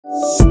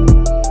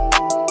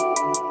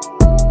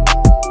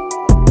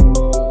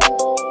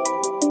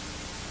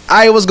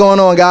Alright, what's going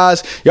on,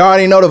 guys? Y'all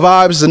already know the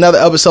vibes. It's another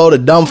episode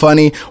of Dumb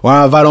Funny, where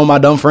I invite on my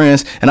dumb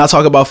friends and I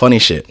talk about funny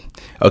shit.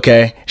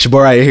 Okay, it's your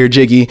boy right here,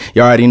 Jiggy.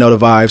 Y'all already know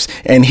the vibes.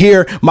 And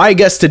here, my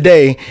guest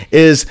today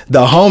is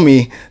the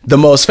homie, the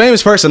most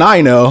famous person I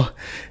know,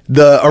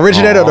 the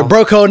originator of the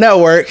Bro Code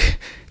Network,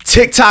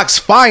 TikTok's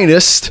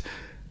finest,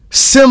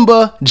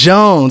 Simba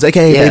Jones,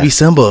 aka Baby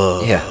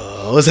Simba.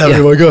 Yeah. What's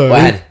happening, my guy?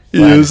 What?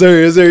 Yes,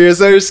 sir. Yes, sir. Yes,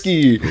 sir.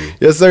 Ski.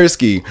 Yes, sir.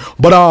 Ski.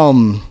 But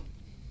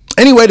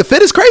anyway, the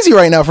fit is crazy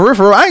right now. For real,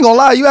 for real. I ain't gonna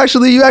lie. You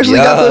actually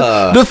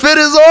got the fit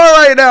is on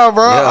right now,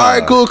 bro. Yeah. All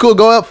right, cool.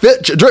 Go up.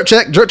 Fit. Drip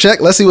check.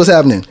 Let's see what's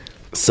happening.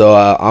 So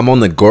I'm on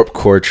the Gorp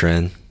Core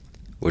trend,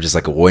 which is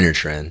like a winter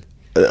trend.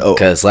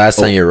 Because last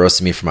time you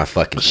roasted me for my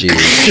fucking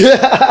shoes.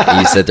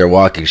 You said they're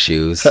walking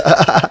shoes.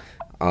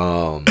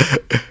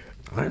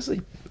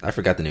 Honestly, I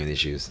forgot the name of these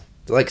shoes.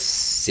 They're like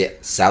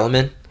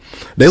Salomon.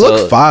 They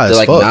look fire. They're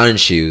like mountain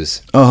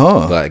shoes.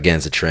 But again,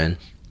 it's a trend.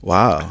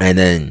 Wow. And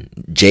then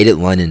Jaded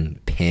London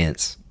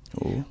pants,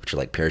 which are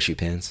like parachute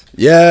pants.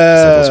 Yeah.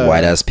 It's like those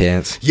white ass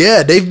pants.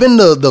 Yeah, they've been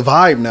the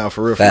vibe now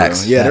for real.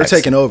 Facts. For real. Yeah, facts. they're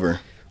taking over.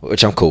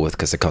 Which I'm cool with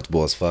because they're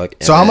comfortable as fuck.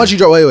 So how much you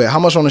drop? Wait. How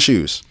much on the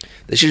shoes?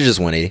 The shoes are just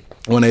 180.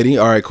 180.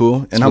 All right,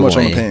 cool. And how much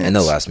on the pants? And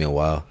they'll last me a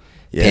while.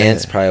 Yeah.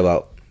 Pants probably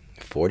about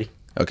 40.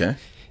 Okay.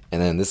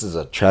 And then this is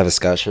a Travis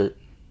Scott shirt.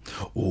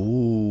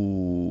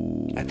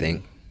 Ooh. I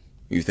think.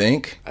 You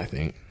think? I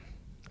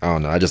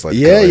don't know. I just like the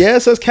Yeah, color. yeah. It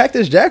says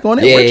Cactus Jack on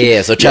it.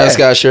 Yeah. So Travis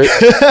Scott shirt.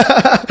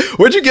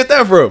 Where'd you get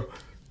that from?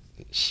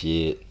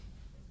 Shit.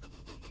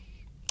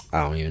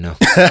 I don't even know.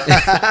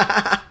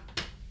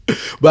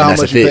 But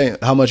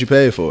how much you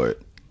pay for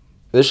it?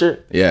 This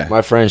shirt? Yeah.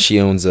 My friend, she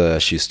owns a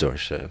shoe store.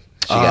 So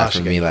she got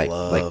from me like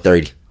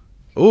 30.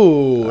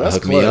 Ooh, that's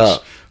hook clutch. me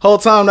up. Whole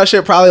time that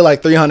shit probably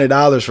like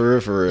 $300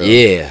 for real.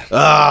 Yeah.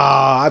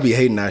 I be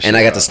hating that shit. And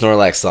I got the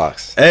Snorlax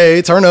socks.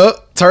 Hey, turn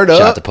up. Shout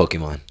out to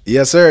Pokemon.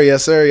 Yes, sir.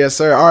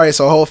 All right,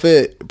 so whole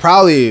fit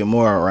probably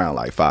more around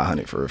like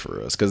 500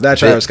 for us, because that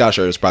Travis Scott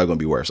shirt is probably gonna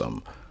be worth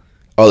something.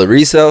 Oh, the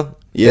resale?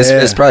 Yeah,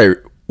 it's probably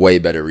way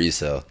better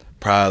resale.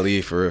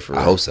 Probably for real.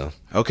 I hope so.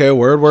 Okay,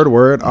 word.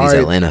 All These right.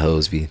 Atlanta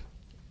hoes be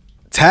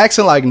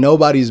Taxing like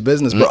nobody's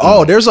business, bro.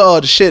 Oh, there's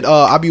shit.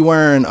 I be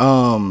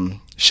wearing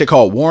shit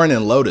called Warren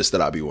and Lotus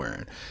that I be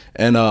wearing,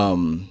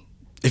 and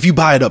if you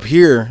buy it up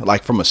here,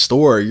 like from a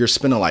store, you're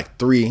spending like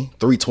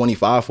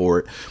 $325 for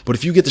it. But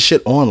if you get the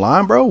shit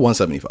online, bro,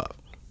 $175.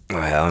 Oh,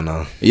 hell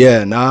no.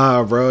 Yeah,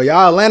 nah, bro.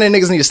 Y'all Atlanta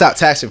niggas need to stop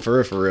taxing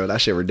for real. That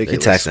shit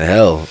ridiculous. They taxing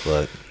hell,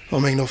 but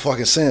don't make no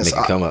fucking sense.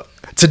 make it come up.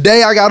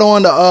 Today I got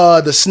on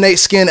the snake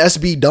skin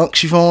SB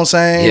dunks, you feel what I'm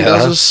saying? Yeah.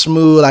 Those are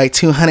smooth, like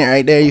 200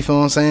 right there, you feel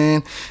what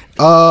I'm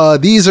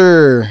saying? These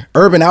are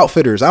Urban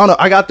Outfitters. I don't know.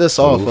 I got this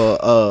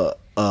off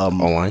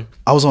Online.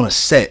 I was on a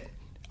set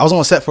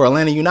for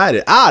Atlanta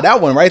United. That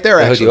one right there,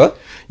 They hooked actually. you up?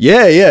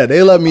 Yeah.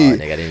 They let me. Oh,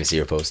 nigga, I didn't even see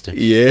your poster.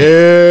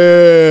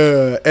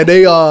 Yeah. And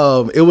they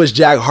it was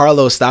Jack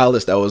Harlow's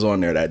stylist that was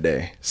on there that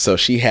day. So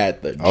she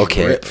had the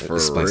drip for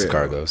explains the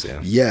real. cargos, yeah.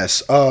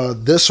 Yes.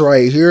 This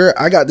right here,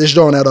 I got this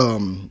joint at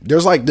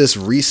there's like this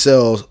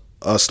resale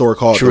store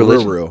called True The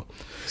Religion. Real.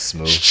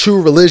 Smooth.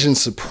 True Religion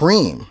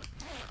Supreme.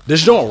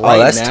 This joint right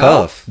now. That's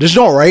tough. This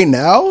joint right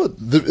now,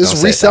 it's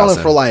say reselling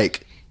 1,000. for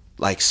like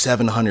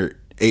 $700,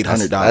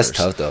 $800. That's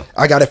tough, though.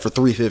 I got it for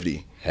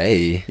 $350.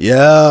 Hey.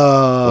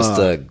 Yeah. What's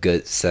the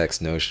good sex,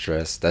 no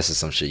stress? That's just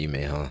some shit you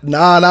made, huh?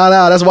 Nah.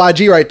 That's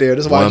YG right there.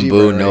 That's YG. One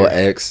boo, right no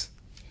there. X.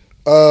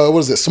 What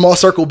is it? Small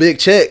circle, big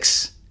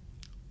chicks.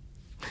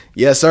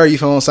 Yes, sir. You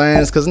feel what I'm saying?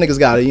 It's because niggas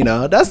got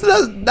it. That's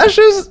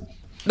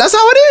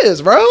how it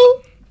is, bro.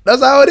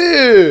 That's how it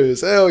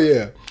is. Hell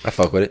yeah. I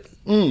fuck with it.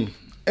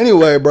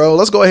 Anyway, bro,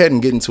 let's go ahead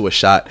and get into a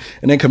shot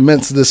and then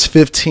commence this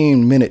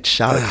 15-minute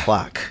shot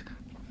clock.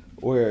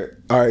 All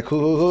right,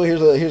 cool.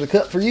 Here's a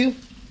cup for you.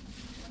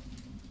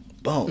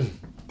 Boom.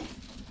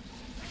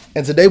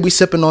 And today we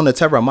sipping on the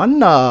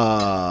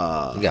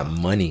Terramana. You got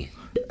money.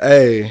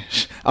 Hey,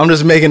 I'm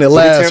just making it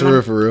last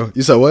for real.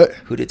 You said what?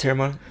 Who did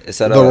Terramana? Is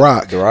that The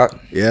Rock. The Rock?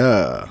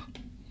 Yeah.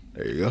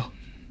 There you go.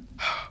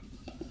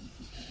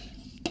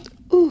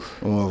 Ooh.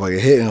 Motherfucker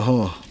hitting,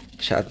 huh?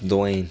 Shout out to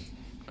Dwayne.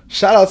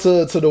 Shout out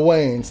to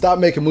Dwayne. Stop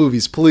making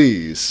movies,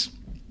 please.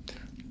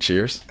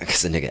 Cheers. I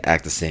guess the nigga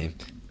act the same.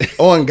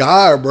 On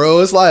God, bro.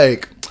 It's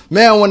like,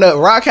 man, when The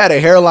Rock had a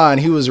hairline,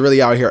 he was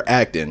really out here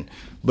acting.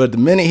 But the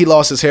minute he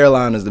lost his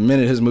hairline is the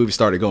minute his movie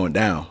started going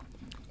down.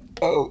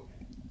 Oh.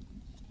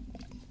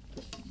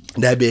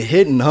 That bit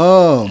hitting,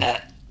 huh?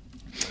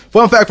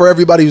 Fun fact for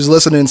everybody who's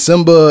listening,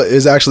 Simba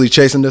is actually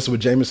chasing this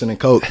with Jameson and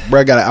Coke.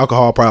 Brad got an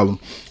alcohol problem.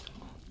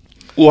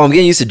 Well, I'm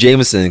getting used to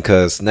Jameson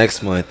because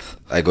next month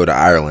I go to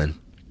Ireland.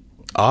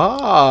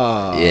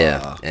 Ah.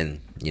 Yeah.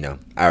 And,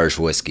 Irish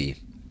whiskey.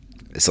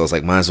 So it's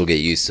like, might as well get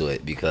used to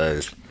it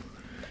because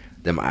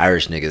them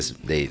Irish niggas,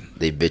 they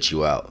bitch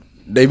you out.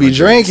 They be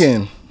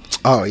drinking.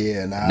 Oh,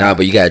 yeah, nah. Nah,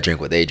 but you got to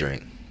drink what they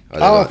drink.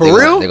 For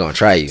real? They're going to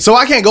try you. So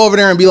I can't go over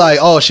there and be like,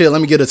 oh, shit,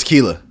 let me get a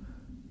tequila.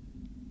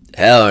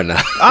 Hell no.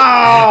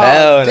 Oh,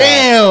 Hell no.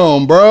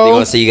 damn, bro. They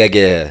going to say you got to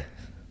get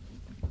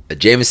a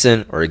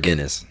Jameson or a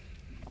Guinness.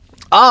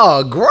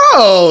 Oh,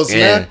 gross,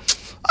 man.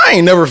 I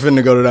ain't never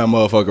finna go to that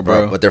motherfucker,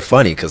 bro. But they're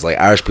funny because like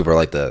Irish people are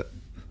like the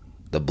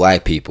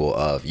black people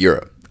of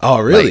Europe. Oh,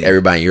 really? Like,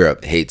 everybody in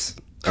Europe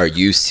are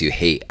used to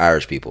hate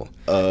Irish people.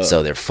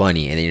 So they're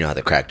funny and they know how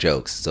to crack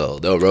jokes. So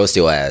they'll roast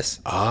your ass.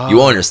 You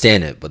won't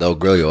understand it, but they'll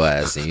grill your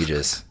ass and you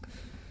just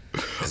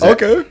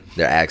okay.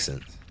 Their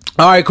accents.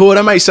 All right, cool.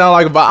 That may sound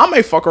like a vibe. I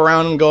may fuck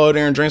around and go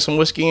there and drink some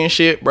whiskey and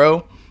shit, bro.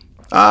 All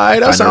right,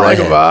 that sounds like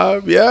a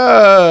vibe.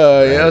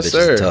 Yeah, yes,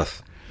 sir.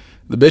 Tough.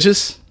 The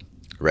bitches?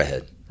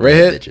 Redhead.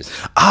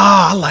 Bitches.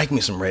 I like me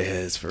some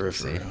redheads for real.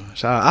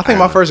 Shout out. I think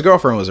my first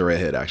girlfriend was a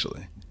redhead,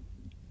 actually.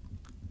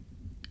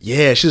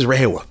 Yeah, she's a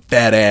redhead with a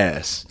fat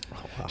ass.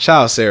 Oh, wow.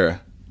 Shout out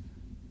Sarah.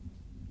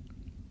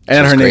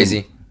 And her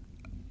crazy.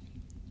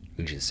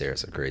 name.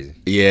 Sarah's so crazy.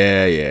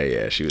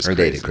 Yeah. She was her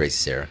crazy. Dated crazy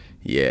Sarah.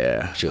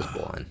 Yeah. She was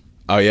blonde.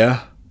 Oh,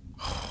 yeah?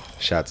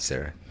 Shout out to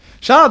Sarah.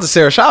 Shout out to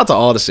Sarah. Shout out to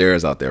all the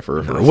Sarahs out there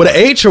for real. With an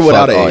H or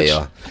without an H?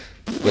 Y'all.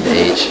 With an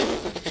H.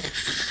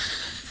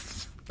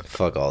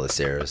 Fuck all the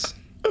Sarahs.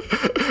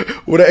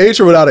 With an H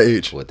or without an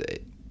H? With the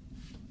H.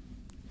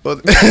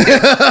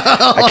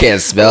 I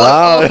can't spell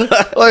out.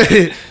 Like,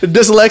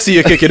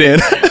 dyslexia kick it in.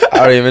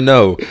 I don't even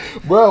know.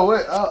 Bro,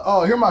 wait.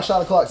 Here's my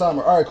shot o'clock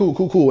timer. All right,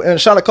 cool.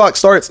 And shot o'clock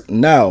starts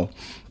now.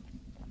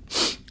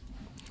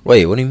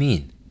 Wait, what do you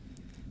mean?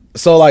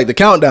 So, like, the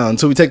countdown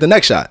until we take the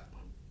next shot.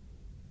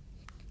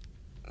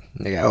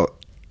 Nigga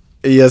out.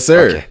 Yes,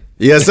 sir. Okay.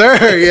 Yes,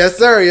 sir.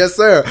 Yes,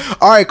 sir.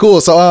 All right,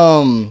 cool. So,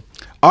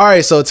 all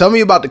right, so tell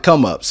me about the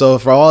come up. So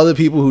for all the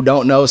people who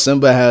don't know,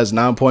 Simba has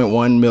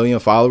 9.1 million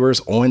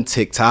followers on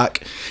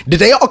TikTok. Did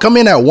they all come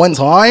in at one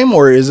time,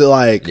 or is it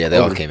like... Yeah, they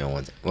all came in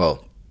one.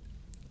 Well,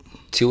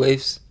 2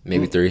 waves,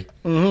 maybe 3.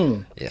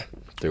 Mm-hmm. Yeah,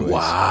 3 waves.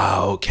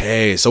 Wow,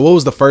 okay. So when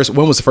was the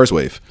first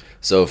wave?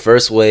 So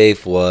first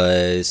wave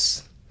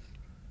was...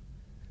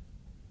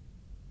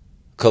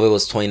 COVID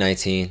was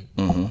 2019.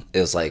 Mm-hmm. It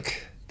was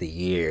like the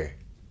year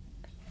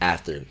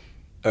after...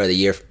 Or the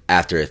year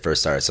after it first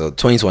started. So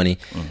 2020,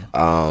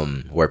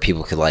 where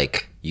people could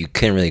you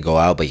couldn't really go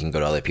out, but you can go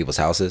to other people's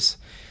houses.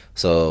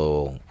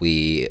 So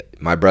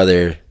my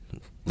brother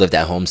lived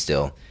at home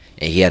still,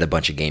 and he had a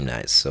bunch of game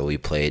nights. So we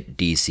played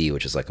DC,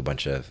 which is like a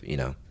bunch of,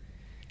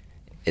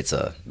 it's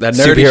a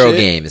superhero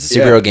game. It's a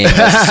superhero game.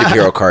 It's a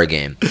superhero card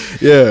game.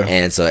 Yeah.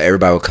 And so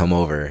everybody would come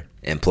over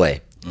and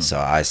play. So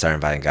I started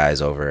inviting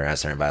guys over. I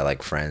started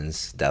inviting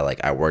friends that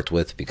I worked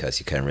with because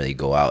you couldn't really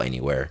go out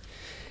anywhere.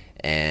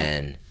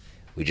 And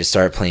we just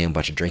started playing a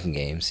bunch of drinking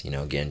games,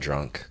 getting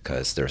drunk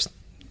because there's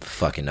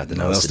fucking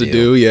nothing else to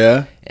do.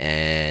 Yeah.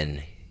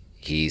 And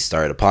he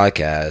started a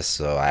podcast,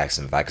 so I asked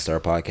him if I could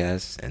start a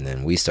podcast, and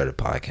then we started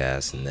a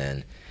podcast, and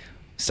then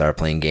started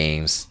playing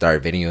games,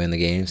 started videoing the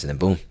games, and then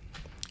boom,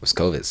 it was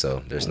COVID,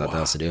 so there's nothing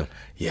else to do.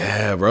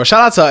 Yeah, bro.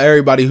 Shout out to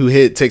everybody who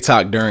hit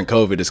TikTok during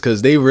COVID. It's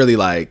because they really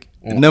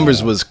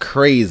numbers was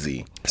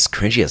crazy. It's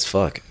cringy as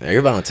fuck.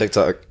 Everybody on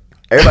TikTok,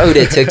 everybody who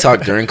did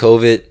TikTok during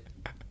COVID,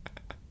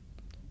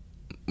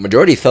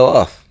 majority fell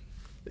off.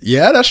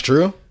 Yeah, that's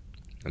true.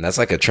 And that's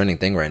a trending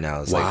thing right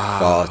now. It's fall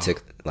off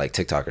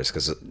TikTokers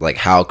because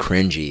how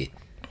cringy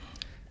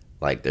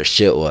their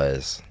shit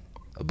was.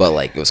 But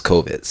it was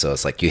COVID, so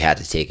it's you had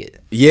to take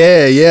it.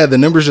 Yeah, the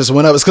numbers just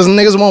went up. It's because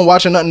niggas weren't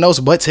watching nothing else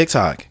but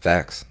TikTok.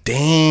 Facts.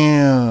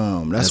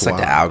 Damn, that's the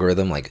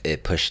algorithm.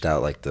 It pushed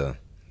out the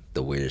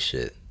weirdest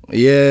shit.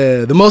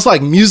 Yeah, the most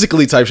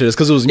musically type shit is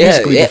because it was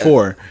musically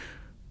before.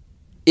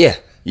 Yeah.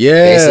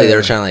 Basically, they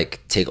were trying to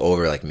take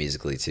over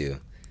musically too.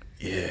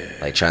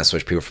 Yeah. Trying to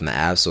switch people from the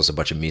apps, so it's a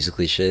bunch of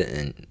musically shit,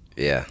 and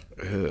yeah.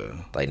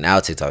 Now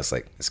TikTok's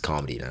it's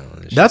comedy now.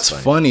 That's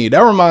funny.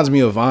 That reminds me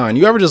of Vine.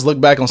 You ever just look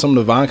back on some of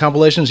the Vine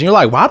compilations and you're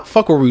like, why the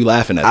fuck were we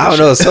laughing at this? I don't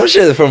know. Some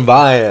shit from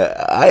Vine.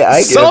 I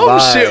get some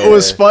Vine. Shit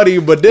was funny,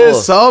 but then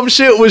some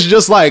shit was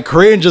just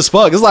cringe as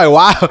fuck. It's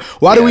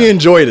why do we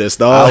enjoy this,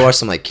 dog? I watched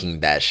some King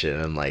Bat shit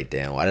and I'm like,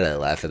 damn, why did I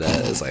laugh at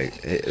that? It's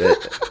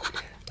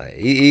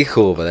he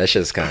cool, but that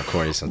shit's kind of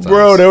corny sometimes.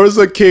 Bro, there was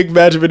a King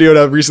Match video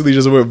that recently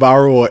just went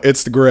viral on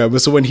Instagram.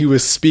 It's when he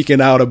was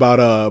speaking out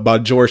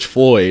about George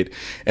Floyd,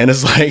 and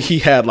it's he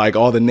had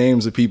all the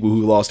names of people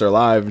who lost their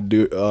lives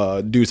due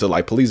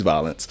to police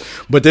violence.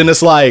 But then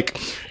it's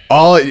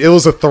it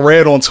was a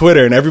thread on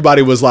Twitter, and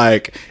everybody was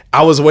I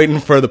was waiting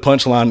for the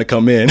punchline to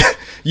come in.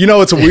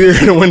 It's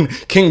weird when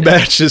King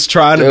Batch is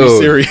trying to be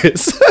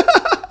serious.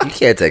 You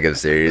can't take him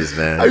serious,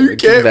 man. You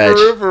can't,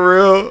 for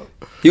real.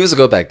 He was a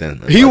goat back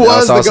then. He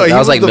was the goat. That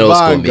was middle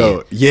school me.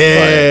 Goat.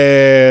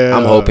 Yeah. But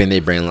I'm hoping they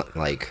bring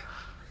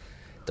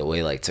the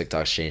way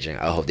TikTok's changing.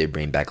 I hope they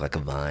bring back a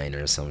Vine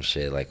or some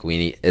shit.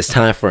 It's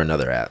time for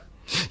another app.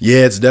 Yeah,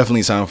 it's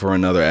definitely time for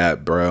another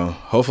app, bro.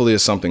 Hopefully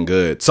it's something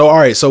good. So all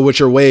right, so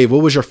with your wave,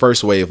 what was your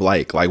first wave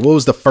like? What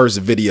was the first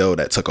video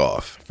that took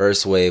off?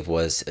 First wave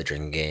was a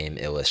drinking game.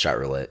 It was shot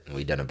roulette.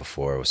 We'd done it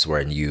before. It was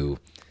when you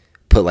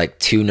put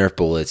 2 Nerf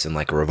bullets in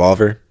a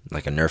revolver,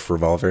 a Nerf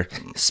revolver,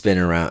 spin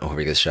around,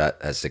 whoever gets shot,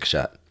 that's a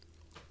shot.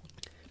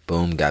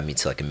 Boom, got me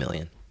to $1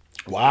 million.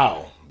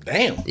 Wow.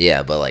 Damn.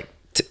 Yeah, but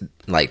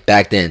like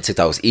back then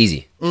TikTok was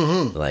easy.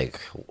 Like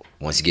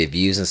once you get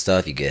views and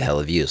stuff, you get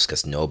hella views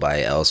because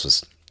nobody else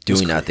was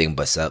doing nothing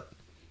but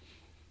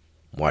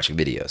watching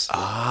videos.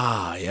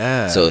 Ah,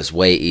 yeah. So it's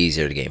way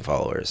easier to gain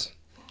followers.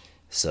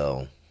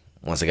 So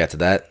once I got to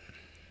that,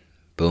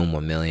 boom,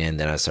 1 million.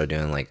 Then I started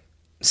doing like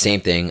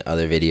same thing,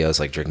 other videos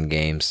like drinking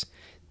games.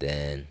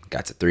 Then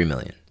got to 3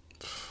 million.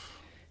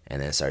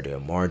 And then started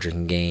doing more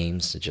drinking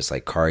games, just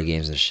like card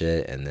games and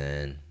shit. And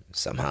then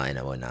somehow I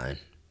ended up with 9.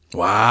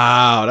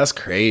 Wow, that's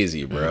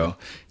crazy, bro.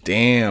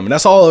 Damn. And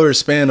that's all over a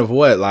span of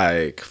what,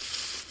 like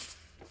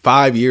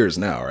 5 years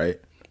now, right?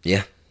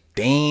 Yeah.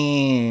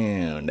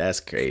 Damn, that's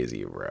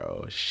crazy,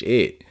 bro.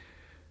 Shit.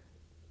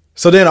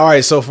 So then, all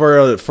right. So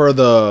for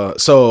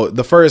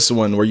the first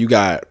one where you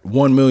got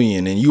 1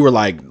 million and you were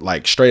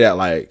like straight at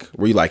like,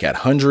 were you like at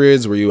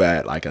hundreds? Were you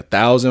at like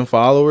 1,000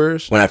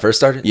 followers? When I first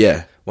started?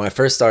 Yeah. When I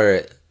first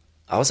started,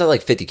 I was at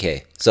like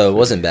 50K, so it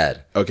wasn't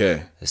bad.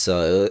 Okay.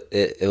 So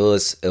it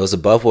was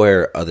above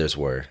where others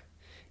were,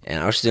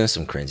 and I was doing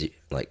some cringy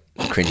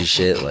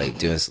shit, like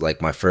doing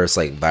like my first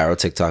like viral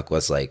TikTok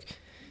was like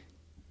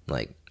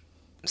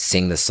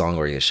sing the song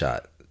or get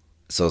shot.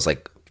 So it's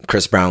like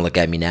Chris Brown, Look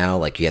at Me Now,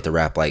 like you have to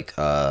rap like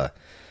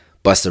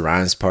Busta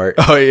Rhymes part.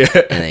 Oh yeah.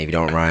 And then if you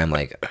don't rhyme,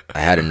 like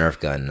I had a Nerf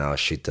gun and I would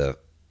shoot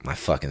my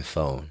fucking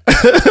phone.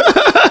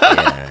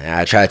 Yeah, and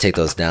I try to take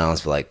those down,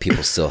 but like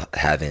people still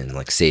haven't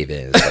like save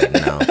it. It's like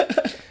no.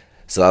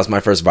 So that was my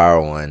first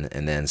viral one,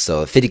 and then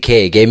so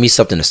 50K gave me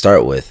something to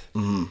start with,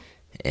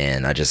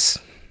 and I just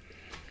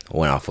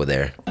went off with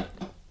there.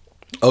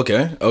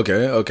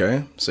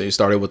 Okay. So you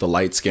started with the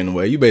light skin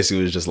way. You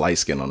basically was just light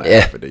skin on that.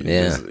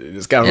 Yeah.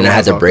 Just got and I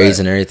had the braids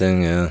and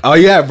everything. Yeah. Oh,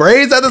 you had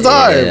braids at the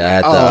time.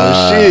 Yeah, I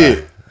had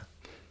shit.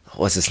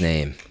 What's his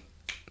name?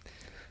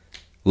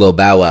 Lil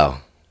Bow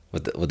Wow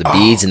with the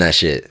beads and that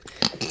shit.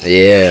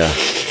 Yeah.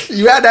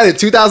 You had that in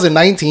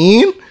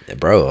 2019? Yeah,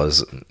 bro, it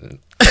was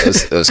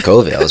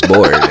COVID. I was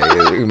bored.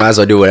 You might as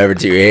well do whatever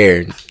to your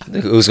hair.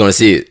 Who's gonna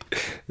see it?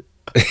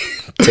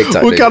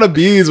 TikTok. What kind of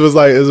beads was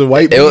like? Is it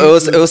white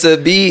beads? It was the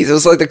beads. It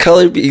was like the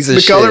color beads and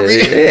the shit. Color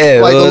beads? Yeah.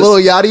 Like the little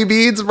yachty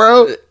beads,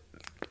 bro?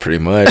 Pretty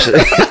much.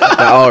 Not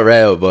all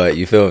red, but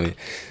you feel me?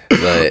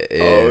 But yeah.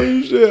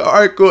 Oh shit. All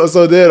right, cool.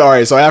 So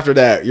after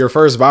that, your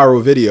first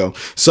viral video.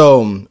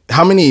 So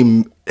how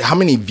many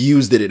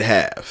views did it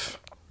have?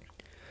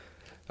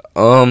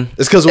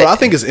 It's because what I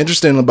think is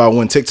interesting about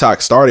when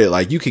TikTok started,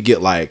 like you could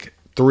get like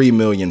 3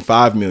 million,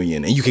 5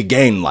 million, and you could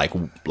gain like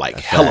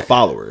hella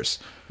followers.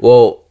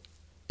 Well,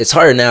 it's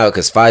harder now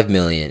because 5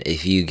 million.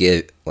 If you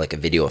get like a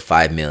video of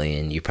 5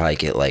 million, you probably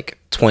get like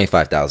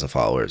 25,000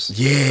 followers.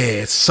 Yeah,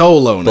 it's so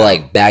low now. But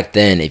like back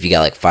then, if you got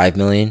like 5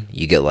 million,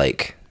 you get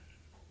like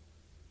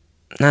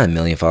not 1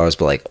 million followers,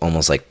 but like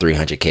almost like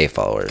 300K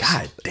followers.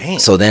 God damn.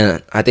 So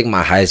then I think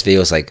my highest video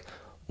was like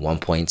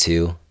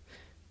 1.2,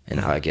 and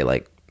I get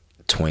like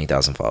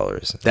 20,000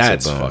 followers.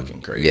 That's so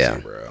fucking crazy, yeah.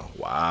 bro.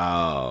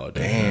 Wow,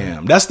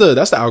 damn. That's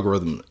the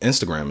algorithm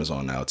Instagram is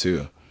on now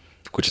too,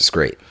 which is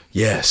great.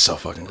 Yeah, it's so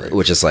fucking great.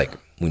 Which is like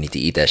we need to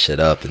eat that shit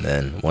up, and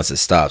then once it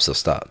stops, it'll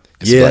stop.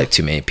 Yeah, like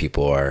too many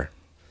people are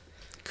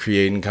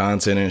creating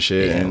content and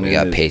shit, and we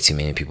got to pay too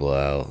many people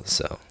out.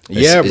 So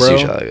yeah, bro. It's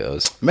usually how it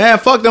goes. Man,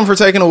 fuck them for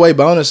taking away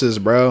bonuses,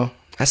 bro.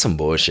 That's some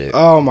bullshit.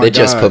 Oh my god, they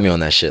just put me on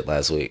that shit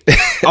last week.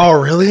 Oh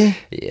really?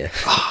 Yeah.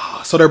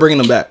 So they're bringing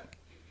them back.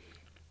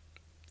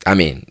 I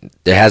mean,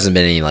 there hasn't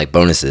been any like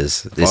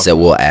bonuses. They said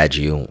we'll add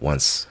you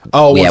once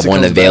we have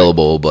one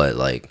available, but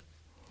like.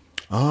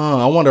 Oh,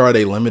 I wonder, are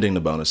they limiting the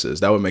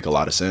bonuses? That would make a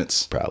lot of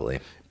sense.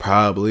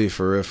 Probably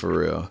for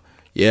real.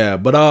 Yeah,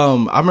 but I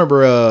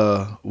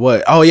remember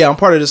what? Oh yeah, I'm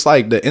part of this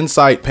like the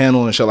insight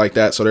panel and shit like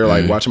that. So they're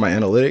like watching my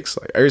analytics.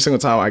 Like every single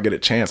time I get a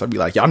chance, I'd be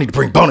like, y'all need to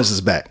bring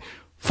bonuses back.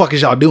 Fuck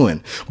is y'all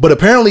doing? But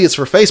apparently it's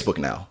for Facebook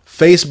now.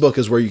 Facebook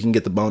is where you can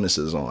get the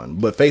bonuses on,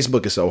 but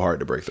Facebook is so hard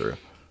to break through.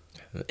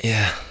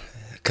 Yeah.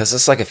 Because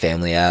it's like a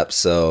family app,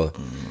 so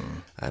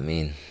I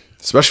mean,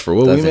 especially for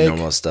what we make,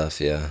 normal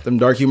stuff, yeah. Them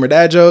dark humor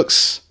dad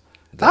jokes,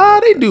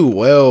 they do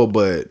well,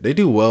 but they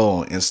do well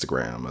on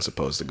Instagram as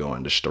opposed to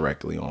going just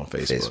directly on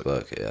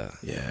Facebook.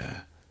 Yeah.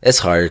 It's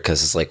hard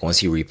because it's like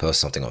once you repost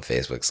something on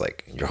Facebook, it's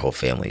like your whole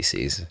family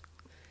sees.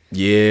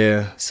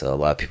 Yeah. So a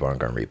lot of people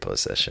aren't gonna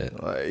repost that shit.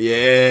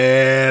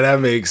 Yeah,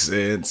 that makes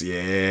sense.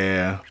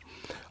 Yeah.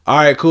 All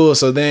right, cool.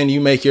 So then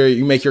you make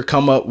your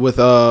come up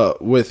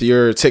with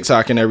your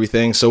TikTok and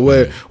everything. So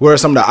what are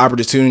some of the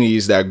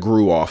opportunities that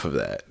grew off of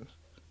that?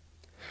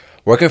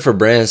 Working for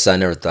brands I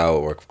never thought I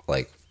would work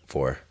like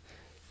for.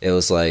 It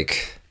was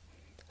like,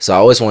 so I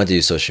always wanted to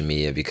do social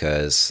media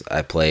because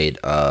I played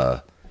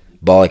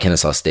ball at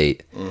Kennesaw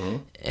State,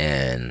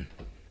 and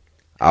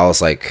I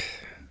was like,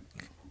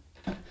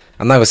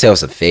 I'm not gonna say I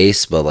was a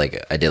face, but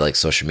like I did like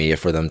social media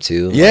for them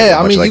too. Yeah,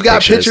 like, I mean, you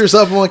got pictures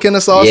up on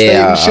Kennesaw State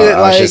and shit.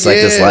 I was just like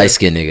this light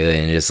skinned nigga,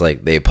 and just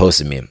like they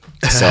posted me.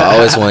 So I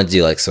always wanted to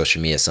do like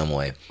social media some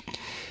way,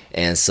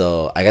 and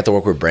so I got to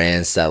work with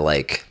brands that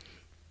like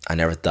I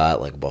never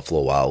thought, like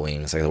Buffalo Wild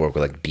Wings. I got to work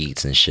with like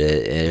Beats and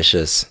shit, and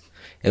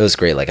it was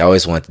great. Like I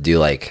always wanted to do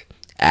like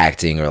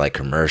acting or like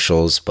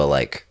commercials, but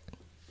like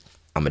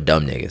I'm a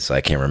dumb nigga, so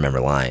I can't remember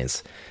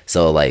lines.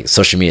 So like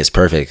social media is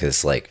perfect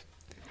because like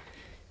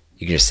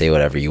you can just say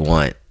whatever you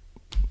want.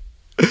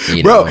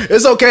 You Bro, know?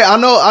 it's okay. I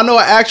know an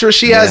actress.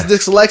 She has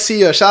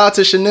dyslexia. Shout out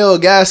to Chanel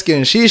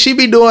Gaskin. She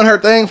be doing her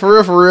thing for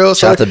real, for real.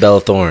 Shout out to Bella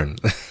Thorne.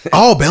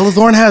 Oh, Bella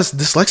Thorne has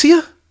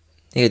dyslexia?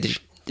 Yeah, did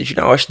you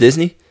not watch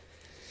Disney?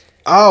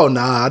 Oh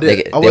nah, I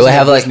didn't. They would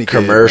have like a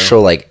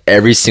commercial like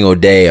every single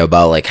day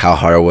about like how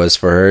hard it was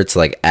for her to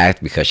like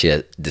act because she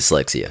had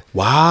dyslexia.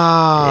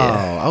 Wow.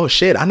 Yeah. Oh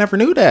shit, I never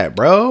knew that,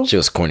 bro. She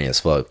was corny as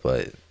fuck,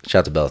 but shout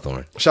out to Bella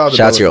Thorne. Shout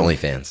out to your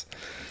OnlyFans.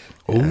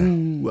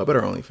 Ooh, I bet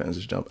her OnlyFans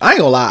is jumping. I ain't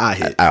gonna lie, I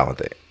hit. I don't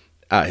think.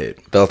 I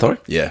hit. Bella Thorne?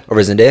 Yeah.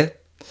 Over Zendaya?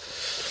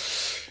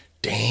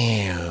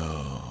 Damn.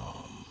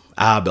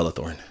 Bella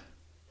Thorne.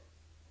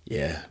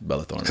 Yeah,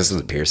 Bella Thorne. Because of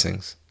the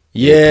piercings?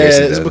 Yeah,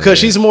 it's because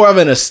she's more of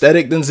an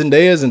aesthetic than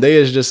Zendaya.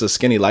 Zendaya is just a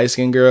skinny,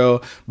 light-skinned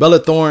girl. Bella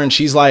Thorne,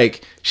 she likes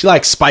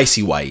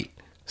spicy white.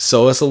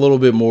 So it's a little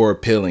bit more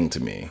appealing to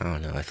me. I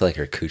don't know. I feel like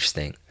her cooch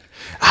stink.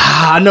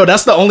 I know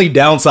that's the only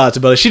downside to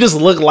Bella. She just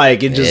look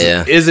like it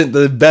just isn't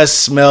the best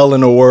smell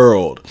in the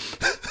world.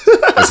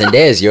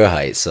 Zendaya's your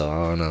height, so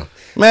I don't know.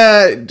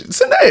 Man,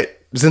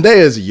 Zendaya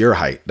is your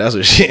height. That's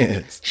what she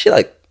is. She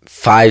like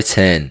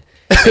 5'10".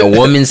 A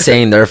woman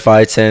saying they're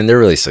 5'10", they're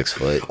really 6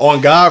 foot. On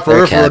God, for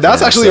real.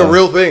 That's actually a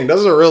real thing.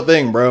 That's a real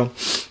thing, bro.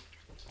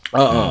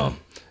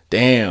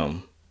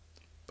 Damn.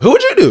 Who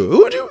would you do?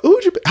 Who would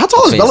you? How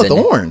tall is Bella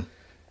Thorne?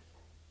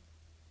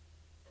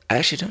 I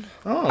actually don't know.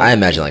 Oh, I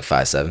imagine like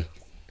 5'7".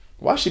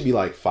 Why should she be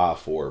like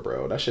 5'4",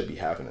 bro? That should be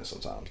happening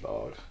sometimes,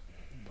 dog.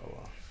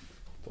 Bella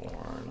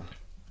Thorne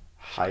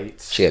height.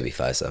 She gotta be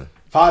 5'7".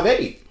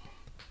 5'8".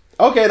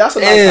 Okay, that's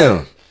a nice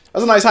height.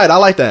 That's a nice height. I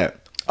like that.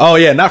 Oh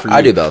yeah, not for you.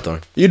 I do Bella Thorne.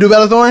 You do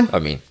Bella Thorne? I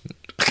mean,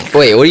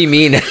 wait, what do you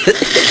mean?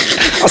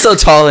 I'm so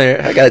tall in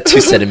her. I got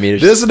 2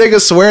 centimeters. This nigga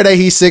swear that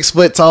he's 6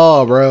 foot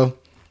tall, bro.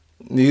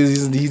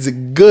 He's a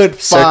good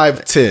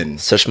 5'10".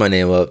 Search my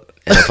name up.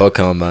 NFL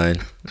Combine.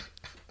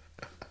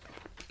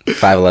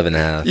 5'11" and a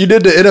half. You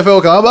did the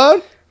NFL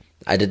Combine?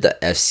 I did the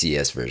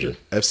FCS version.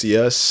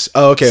 FCS?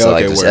 Oh, okay, so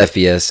okay. Like there's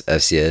FBS,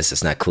 FCS.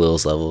 It's not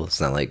Khalil's level.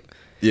 It's not like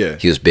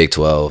he was Big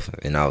 12,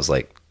 and I was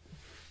like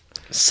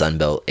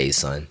Sunbelt A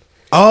Sun.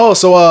 Oh,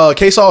 so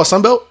K-Saw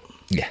Sunbelt?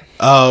 Yeah.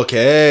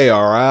 Okay,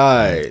 all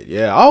right.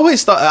 Yeah, I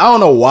always thought, I don't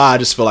know why, I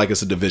just feel like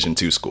it's a Division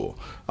II school.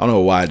 I don't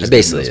know why. It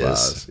basically is.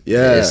 Vibes.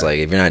 Yeah. It's like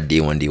if you're not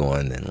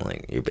D1, then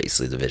like you're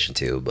basically Division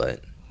II,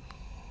 but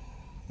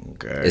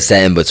it's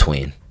that in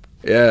between.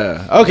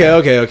 Yeah. Okay.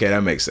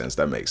 That makes sense.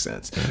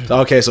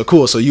 Mm-hmm. So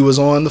cool. So you was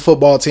on the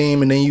football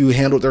team, and then you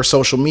handled their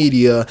social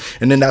media,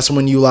 and then that's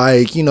when you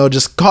like,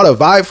 just caught a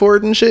vibe for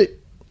it and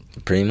shit.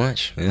 Pretty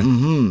much. Yeah.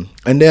 Mm-hmm.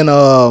 And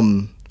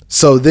then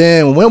so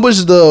then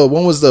was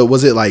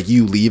it like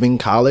you leaving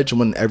college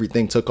when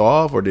everything took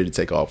off, or did it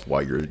take off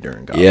while you were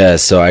during college? Yeah.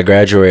 So I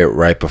graduated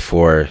right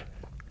before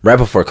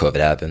COVID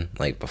happened,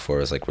 like before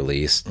it was like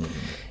released,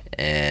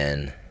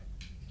 and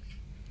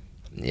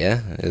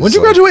yeah. When did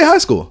you graduate high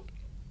school?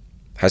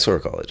 High school or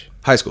college?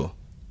 High school.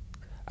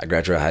 I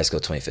graduated high school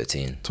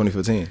 2015.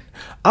 2015.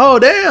 Oh,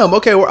 damn.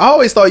 Okay. Well, I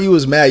always thought you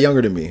was mad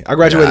younger than me. I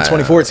graduated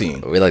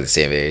 2014. We like the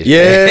same age.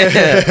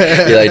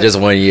 Yeah. We like just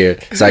 1 year.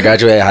 So I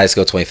graduated high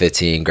school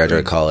 2015,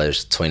 graduated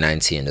college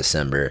 2019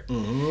 December.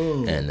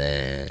 Mm-hmm. And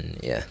then,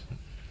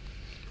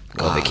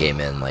 COVID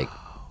came in like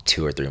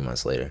 2 or 3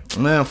 months later.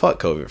 Man,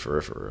 fuck COVID for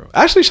real.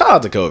 Actually, shout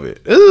out to COVID.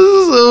 It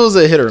was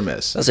a hit or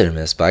miss. It was hit or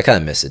miss, but I kind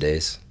of missed the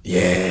days.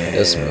 Yeah. It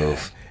was smooth.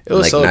 It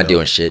was like so not dope.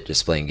 doing shit,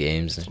 just playing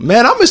games.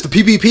 Man, I missed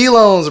the PPP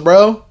loans,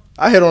 bro.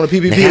 I hit on a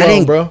PPP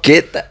loan, bro.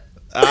 Get that.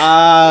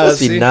 Must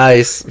be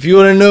nice. If you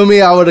would have knew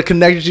me, I would have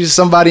connected you to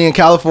somebody in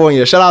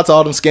California. Shout out to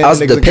all them scam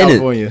niggas in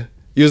California.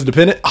 You was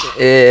dependent?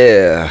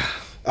 Yeah.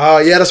 Oh,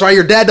 yeah, that's right.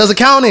 Your dad does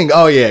accounting.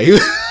 Oh, yeah.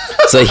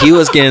 So he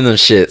was getting them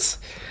shits.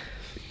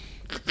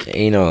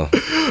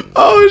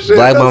 Oh shit!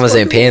 Black mamas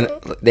ain't paying.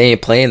 They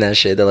ain't playing that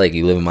shit. They're like,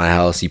 you live in my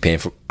house.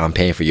 I'm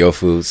paying for your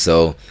food.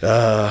 So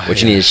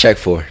what you need to check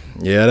for?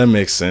 Yeah, that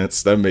makes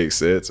sense.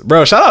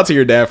 Bro, shout out to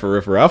your dad for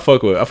real. I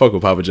fuck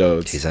with Papa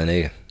Jones. He's that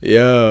nigga.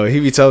 Yo,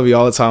 he be telling me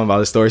all the time about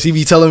his stories. He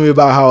be telling me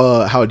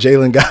about how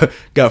Jalen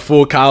got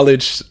full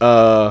college.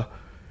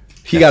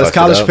 He got his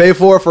college paid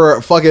for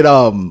a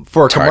fucking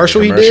for a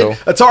commercial he did.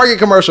 A Target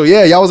commercial.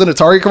 Yeah, y'all was in a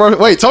Target commercial.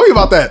 Wait, tell me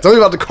about that. Tell me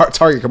about the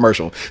Target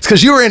commercial. It's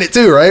because you were in it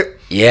too, right?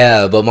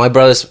 Yeah, but my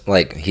brother's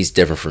like, he's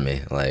different from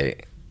me.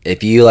 Like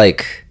if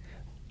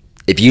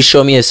you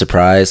show me a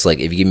surprise, like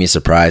if you give me a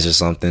surprise or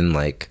something,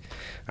 like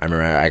I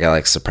remember I got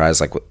like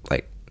surprised like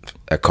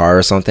a car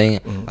or something.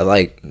 Mm-hmm. I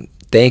like,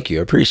 thank you,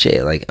 I appreciate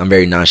it. Like I'm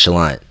very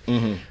nonchalant.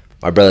 Mm-hmm.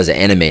 My brother's an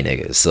anime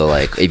nigga, so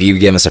like if you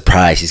give him a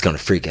surprise, he's gonna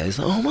freak out. He's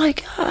like, oh my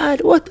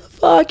god, what the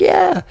fuck,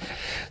 yeah.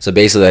 So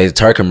basically, like, the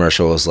Target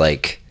commercial was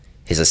like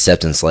his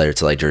acceptance letter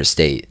to like Georgia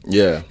State.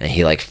 Yeah, and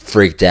he like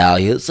freaked out.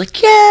 He was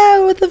like,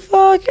 yeah, what the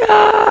fuck,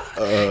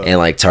 and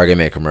like Target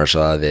made a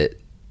commercial out of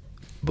it.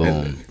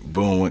 Boom,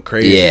 boom, went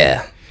crazy.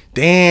 Yeah,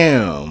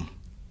 damn.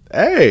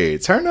 Hey,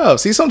 turn up.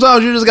 See,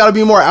 sometimes you just gotta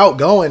be more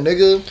outgoing,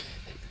 nigga.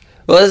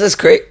 Well, this is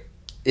great.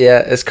 Yeah,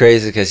 it's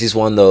crazy because he's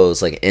one of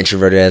those like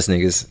introverted ass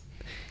niggas.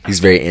 He's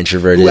very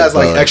introverted. Who has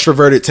like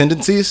extroverted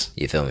tendencies?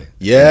 You feel me?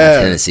 Yeah,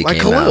 tendency like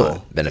came Khalil.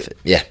 out benefit.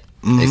 Yeah,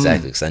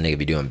 exactly. Because that nigga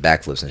be doing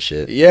backflips and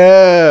shit.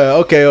 Yeah.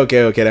 Okay.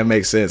 That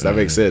makes sense. That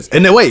makes sense.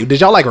 And then wait,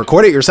 did y'all like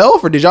record it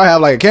yourself, or did y'all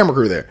have like a camera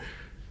crew there?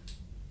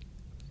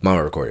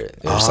 Mama recorded it.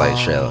 It was like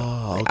straight up,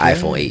 like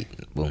iPhone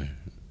 8. Boom.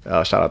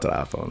 Oh, shout out to the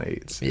iPhone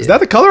 8s. Yeah. Is that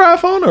the color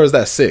iPhone or is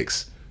that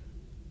 6?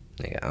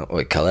 Nigga,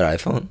 wait, color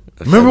iPhone?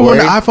 Remember when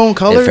the iPhone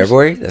colors? In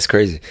February? That's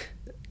crazy.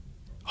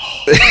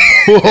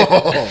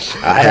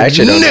 I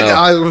actually don't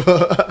know.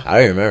 I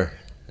don't remember.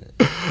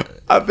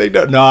 I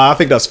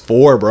think that's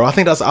 4, bro. I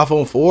think that's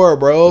iPhone 4,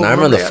 bro. No, I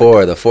remember the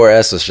 4. The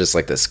 4S was just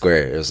like the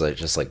square. It was like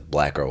just like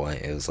black or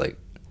white. It was like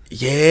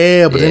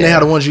then they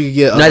had the ones you could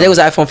get. No, I think it was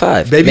iPhone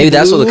 5. Maybe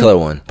that's what the color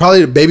one. Probably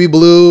the baby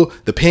blue,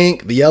 the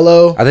pink, the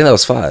yellow. I think that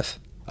was 5.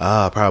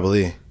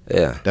 Probably.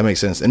 Yeah, that makes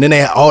sense. And then they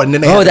had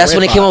that's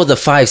when they came out with the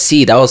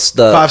 5C. That was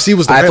the 5C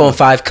was the iPhone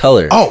 5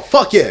 color. Oh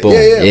fuck yeah. Boom.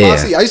 Yeah.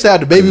 5C. I used to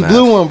have the baby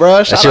blue one, bro.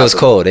 That shit was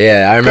cold.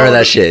 Yeah, I remember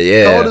that shit.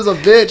 Yeah, cold as a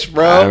bitch,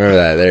 bro. I remember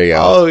that. There you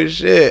go. Oh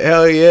shit,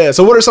 hell yeah.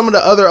 So what are some of the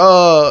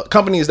other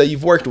companies that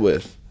you've worked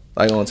with,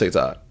 like on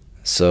TikTok?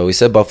 So we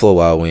said Buffalo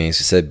Wild Wings.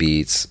 We said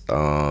Beats.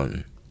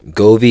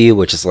 Govee,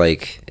 which is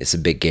like it's a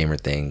big gamer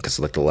thing because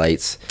like the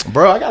lights.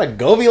 Bro, I got a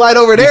Govee light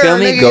over there. You feel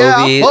me?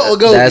 Govee,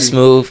 Govee. That's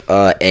smooth.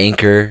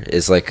 Anchor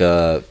is like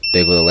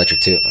big with electric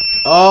too.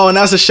 Oh, and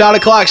that's a shot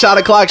o'clock. Yeah,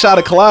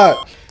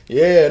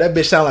 that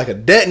bitch sound like a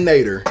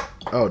detonator.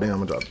 Oh damn,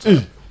 I'm gonna drop the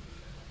top.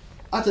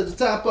 I took the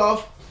top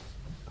off.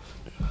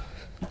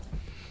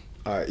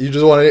 All right, you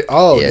just want it?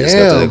 Oh yeah, damn. Just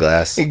go through the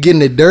glass. You're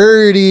getting it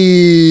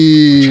dirty.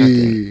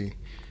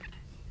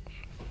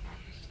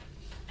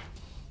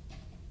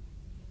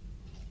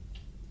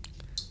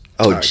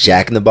 Oh, right,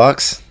 Jack in the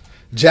Box?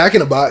 Jack in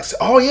the Box.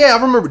 Oh, yeah, I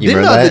remember.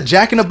 Didn't the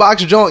Jack in the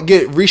Box joint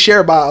get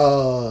reshared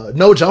by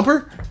No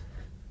Jumper?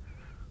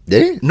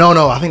 Did it?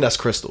 No, I think that's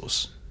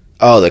Crystals.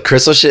 Oh, the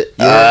Crystal shit?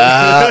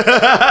 Yeah.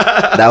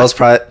 That was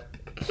probably...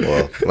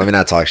 Well, let me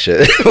not talk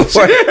shit.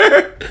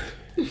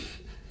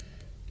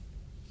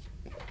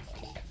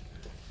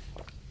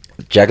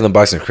 Jack in the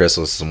Box and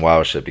Crystals is some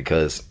wild shit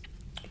because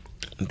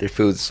their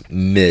food's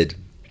mid.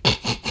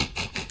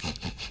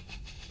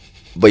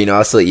 But, you know,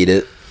 I still eat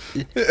it.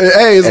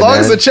 Hey, as long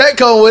as the check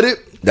come with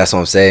it. That's what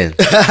I'm saying.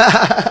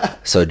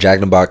 So Jack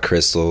in the Box,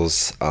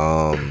 Crystals.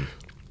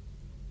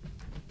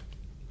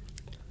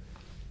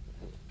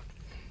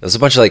 There's a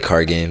bunch of like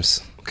card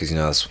games because you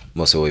know that's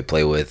mostly what we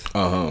play with.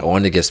 I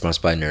wanted to get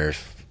sponsored by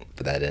Nerf,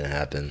 but that didn't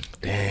happen.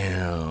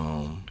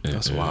 Damn,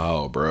 that's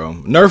wild, bro.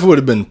 Nerf would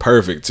have been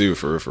perfect too,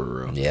 for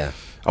real. Yeah.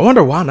 I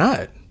wonder why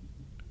not.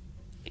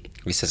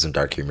 We said some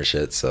dark humor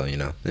shit, so you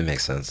know it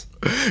makes sense.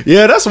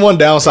 Yeah, that's one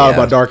downside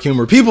about dark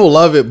humor. People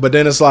love it, but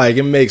then it's like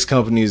it makes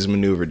companies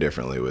maneuver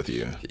differently with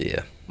you.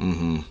 Yeah.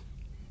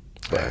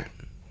 But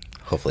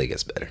hopefully it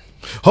gets better.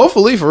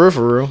 Hopefully, for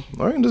real.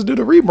 Or we can just do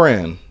the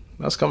rebrand.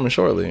 That's coming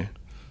shortly.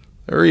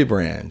 The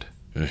rebrand.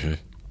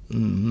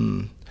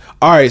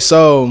 All right,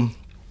 so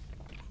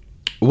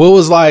what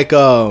was like?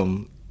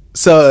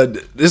 So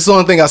this is the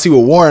one thing I see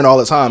with Warren all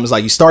the time is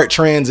like you start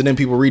trends and then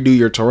people redo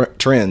your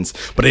trends,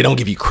 but they don't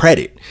give you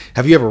credit.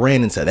 Have you ever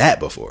ran into that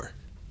before?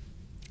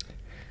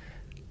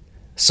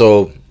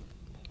 So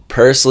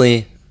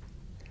personally,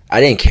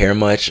 I didn't care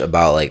much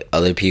about like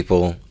other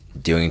people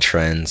doing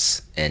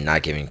trends and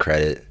not giving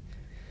credit,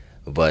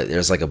 but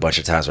there's like a bunch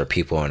of times where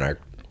people in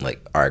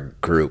our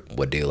group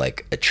would do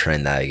like a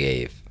trend that I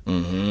gave,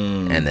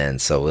 and then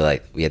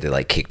so we had to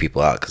like kick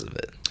people out because of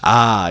it.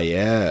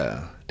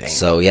 Yeah. Dang.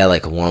 So we had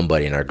like one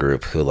buddy in our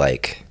group who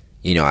like,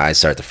 you know, I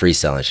start the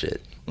freestyling shit,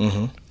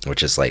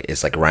 which is like,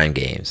 it's like rhyme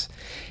games,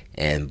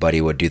 and buddy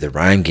would do the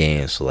rhyme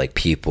games with like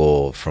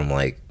people from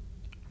like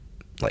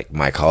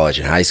my college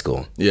and high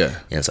school. Yeah.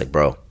 And it's like,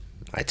 bro,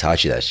 I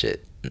taught you that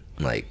shit.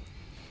 Like,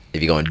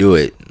 if you're gonna do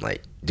it,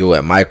 like do it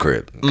at my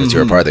crib because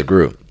you're a part of the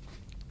group.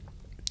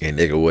 And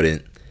nigga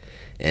wouldn't.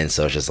 And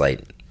so it's just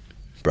like,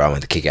 bro, I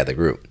went to kick out the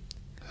group.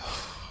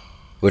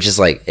 Which is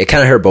like, it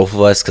kind of hurt both of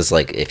us because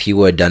like if he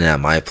would have done it at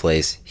my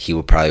place, he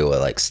would probably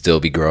like still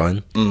be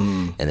growing.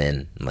 And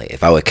then like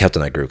if I would have kept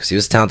in that group, because he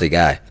was a talented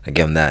guy, I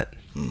give him that.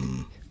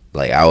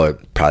 Like I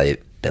would probably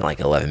been like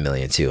 11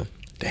 million too.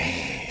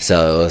 Dang.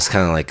 So it was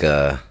kind of like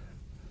it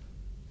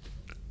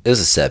was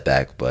a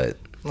setback, but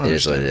it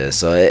is what it is.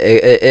 So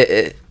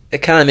it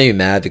kind of made me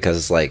mad because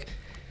it's like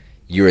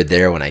you were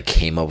there when I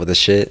came up with the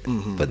shit,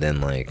 but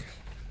then like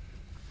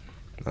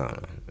I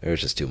don't know, it was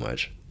just too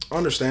much.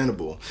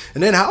 Understandable.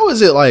 And then how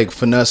is it like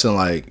finessing,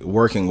 like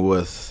working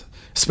with,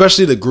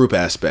 especially the group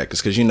aspect?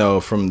 Because you know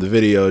from the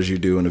videos you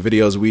do and the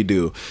videos we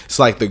do, it's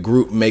like the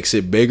group makes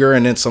it bigger,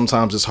 and then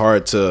sometimes it's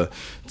hard to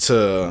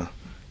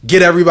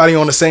get everybody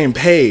on the same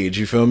page.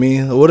 You feel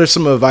me? What are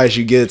some advice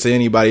you get to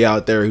anybody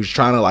out there who's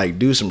trying to like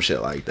do some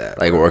shit like that?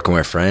 Like working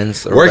with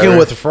friends? Working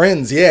with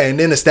friends, yeah. And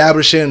then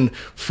establishing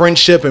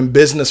friendship and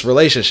business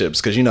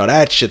relationships, because you know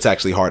that shit's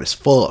actually hard as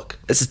fuck.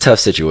 It's a tough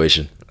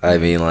situation. I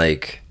mean,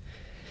 like,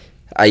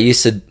 I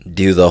used to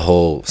do the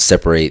whole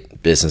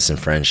separate business and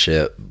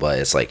friendship, but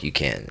it's like you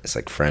can't. It's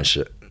like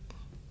friendship.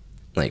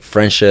 Like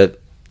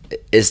friendship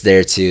is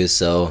there too,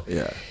 so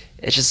Yeah.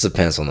 it just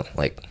depends on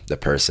the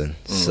person.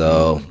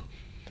 So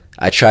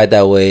I tried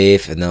that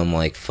wave, and then I'm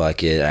like,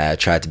 fuck it. I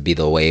tried to be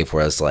the wave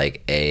where it's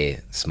like, hey,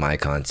 it's my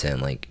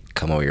content. Like,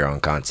 come up with your own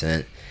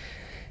content.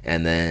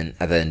 And then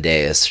at the end of the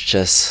day, it's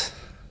just,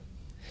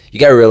 you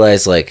gotta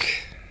realize,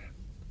 like,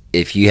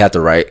 if you have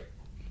the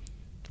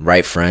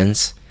right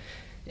friends,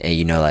 and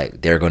you know,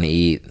 like, they're gonna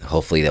eat,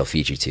 hopefully they'll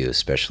feed you too.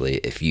 Especially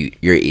if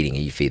you're eating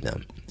and you feed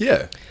them.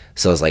 Yeah.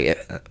 So it's like,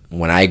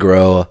 when I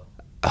grow,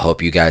 I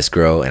hope you guys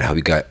grow, and I hope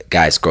you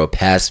guys grow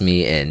past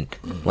me. And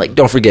like,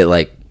 don't forget,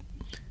 like,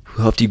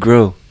 who helped you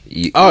grow?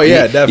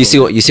 Definitely. You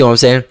see what I'm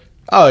saying?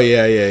 Oh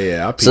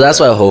yeah. So that's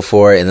what I hope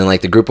for. And then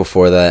like the group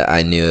before that,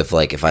 I knew if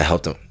I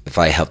helped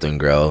them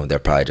grow, they'll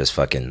probably just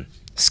fucking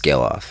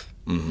scale off.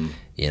 You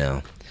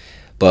know.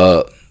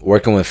 But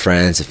working with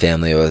friends and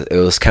family, it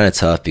was kind of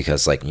tough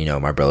because, like, you know,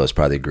 my brother was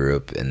part of the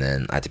group, and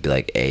then I had to be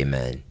like, hey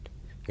man,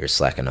 you're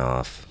slacking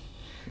off.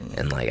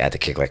 And like I had to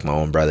kick like my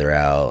own brother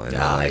out, and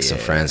then like some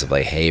friends would be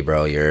like, hey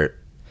bro, you're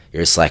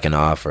slacking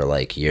off, or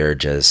like you're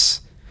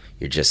just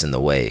in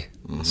the way.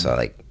 So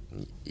like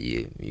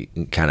you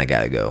kind of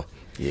gotta go.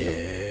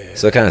 Yeah.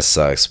 So it kind of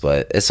sucks,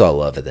 but it's all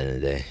love at the end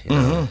of the day. You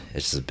know?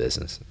 It's just a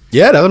business.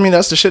 Yeah, I mean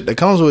that's the shit that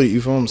comes with it.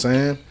 You feel what I'm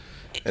saying?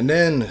 And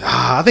then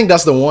I think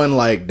that's the one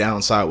like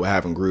downside with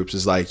having groups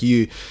is like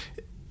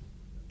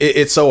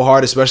it's so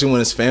hard, especially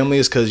when it's family,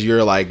 is because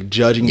you're like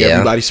judging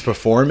everybody's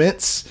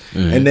performance,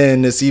 and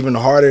then it's even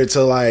harder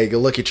to like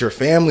look at your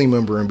family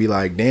member and be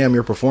like, damn,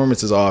 your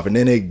performance is off, and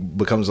then it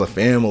becomes a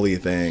family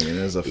thing, and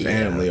there's a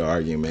family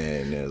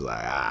argument, and it's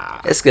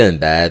like it's getting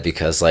bad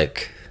because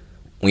like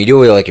when you do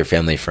it with like your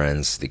family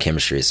friends, the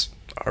chemistry is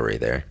already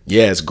there.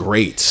 Yeah, it's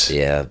great.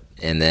 Yeah,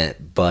 and then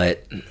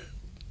but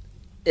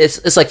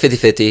it's like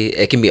 50-50.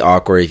 It can be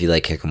awkward if you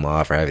like kick them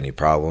off or have any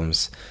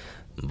problems.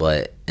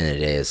 But in the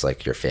day, it's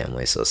like your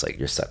family, so it's like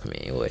you're stuck with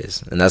me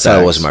anyways. And that's how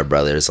it was with my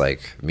brother. It's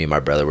like me and my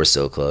brother, we're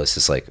so close.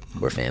 It's like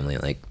we're family.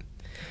 Like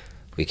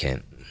we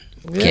can't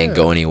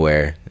go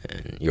anywhere.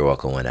 And you're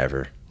welcome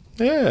whenever.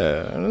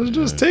 Yeah, and it's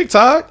just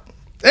TikTok.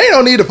 Ain't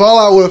no need to fall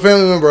out with a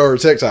family member over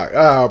TikTok.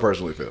 I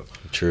personally feel.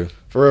 True.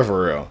 For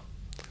real.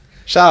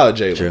 Shout out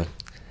Jalen. True.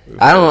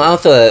 I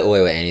don't feel that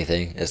way with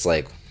anything. It's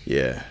like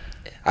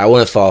I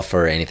wouldn't fall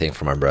for anything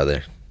for my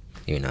brother.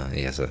 You know,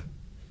 he has a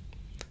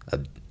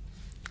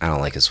I don't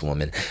like this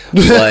woman,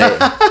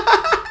 but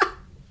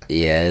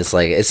yeah, it's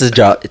like it's a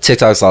job.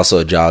 TikTok's also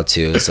a job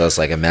too, so it's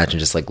like imagine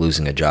just like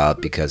losing a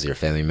job because your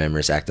family member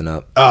is acting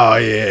up. Oh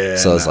yeah.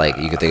 So it's like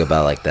you could think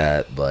about it like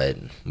that, but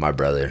my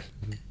brother,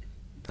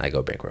 I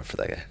go bankrupt for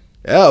that guy.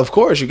 Yeah, of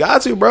course you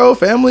got to, bro.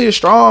 Family is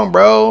strong,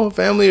 bro.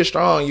 Family is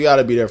strong. You got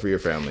to be there for your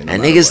family.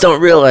 And niggas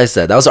don't realize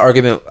that. That was an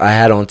argument I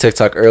had on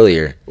TikTok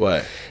earlier.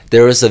 What?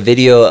 There was a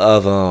video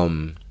of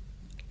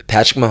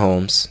Patrick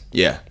Mahomes.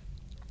 Yeah.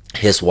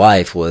 His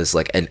wife was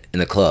like in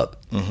a club,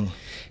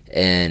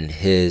 and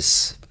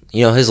his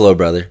little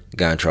brother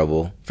got in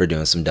trouble for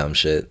doing some dumb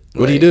shit.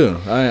 What did he do?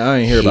 I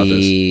didn't hear about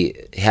this. He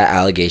had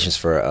allegations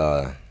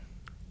for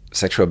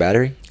sexual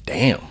battery.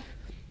 Damn.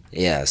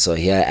 Yeah, so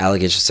he had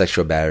allegations of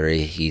sexual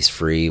battery. He's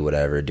free,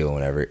 whatever, doing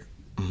whatever.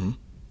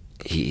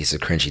 He's a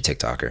cringy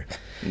TikToker,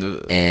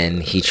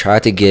 and he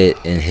tried to get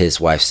in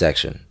his wife's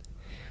section.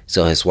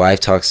 So his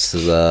wife talks to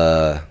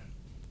the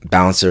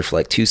bouncer for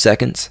like 2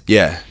 seconds.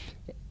 Yeah.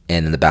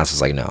 And then the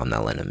bouncer's like, no, I'm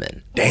not letting him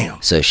in.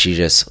 Damn. So she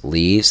just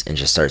leaves and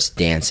just starts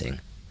dancing.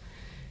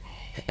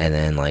 And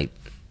then like,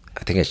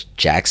 I think it's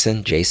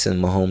Jason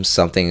Mahomes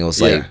something. It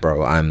was like,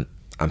 bro, I'm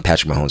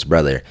Patrick Mahomes'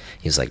 brother.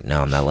 He was like,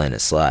 no, I'm not letting it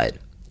slide.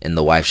 And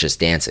the wife's just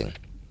dancing.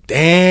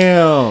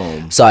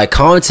 Damn. So I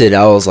commented,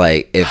 I was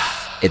like, if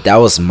that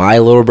was my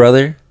little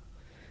brother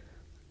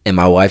and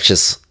my wife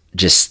just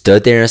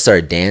stood there and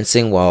started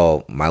dancing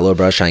while my little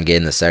brother's trying to get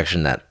in the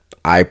section that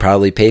I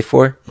probably pay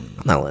for,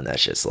 I'm not letting that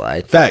shit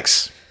slide.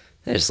 Facts.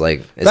 It's like,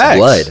 it's Facts.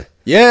 blood.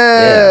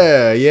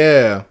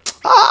 Yeah.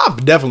 I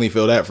definitely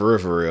feel that for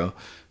real.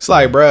 It's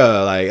like,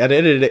 bro, like at the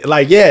end of the day,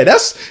 like, yeah,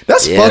 that's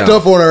fucked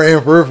up on her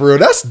end for real.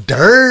 That's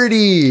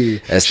dirty.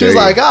 She's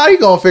like, you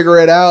gonna figure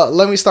it out.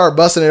 Let me start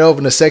busting it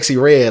open to sexy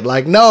red.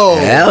 Like, no.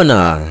 Hell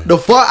nah. The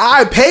fuck,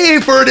 I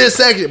paid for this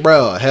section,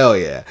 bro. Hell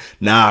yeah.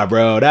 Nah,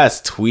 bro, that's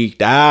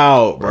tweaked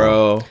out,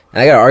 bro.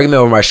 And I got an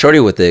argument with my shorty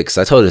with it because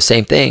I told her the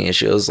same thing, and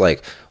she was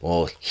like,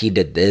 well, he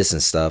did this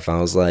and stuff.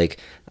 I was like,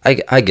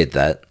 I get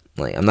that.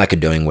 Like, I'm not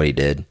condoning what he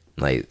did.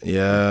 Like,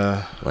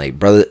 yeah. Like,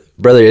 brother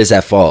is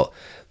at fault.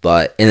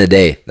 But in the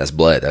day, that's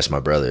blood. That's my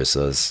brother.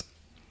 So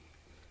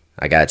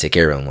I gotta take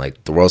care of him.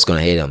 Like, the world's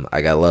gonna hate him.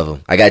 I gotta love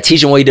him. I gotta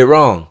teach him what he did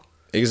wrong.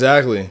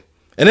 Exactly.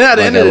 And then at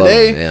the end of the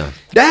day,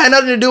 that had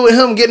nothing to do with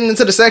him getting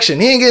into the section.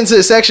 He didn't get into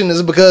the section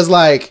is because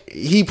like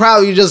he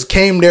probably just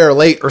came there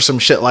late or some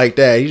shit like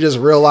that. He just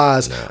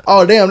realized,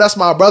 oh damn, that's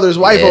my brother's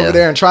wife over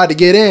there, and tried to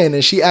get in,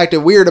 and she acted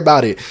weird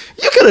about it.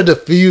 You could have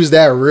diffused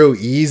that real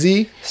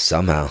easy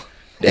somehow.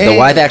 If the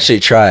wife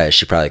actually tried,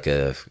 she probably could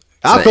have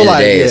I feel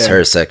like it's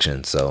her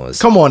section. So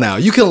come on now,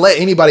 you can let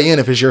anybody in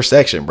if it's your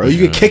section, bro.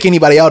 You can kick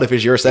anybody out if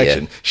it's your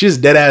section. She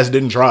just dead ass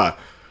didn't try.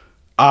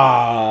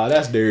 Ah,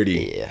 that's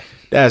dirty. Yeah,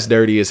 that's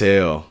dirty as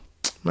hell,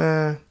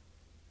 man.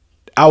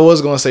 I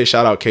was gonna say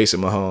shout out Casey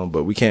Mahone,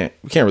 but we can't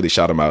really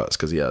shout him out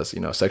because he has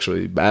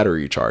sexually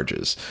battery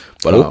charges.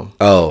 But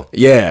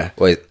yeah,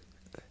 wait.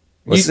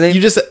 What's his name?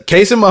 You just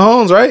Casey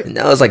Mahomes, right?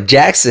 No, it's like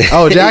Jackson.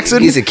 Oh,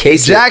 Jackson. He's a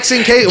Casey. Jackson,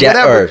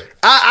 whatever.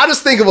 I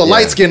just think of a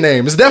light skin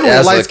name. It's definitely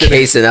a light skin.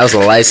 Casey. That was a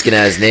light skin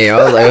ass name.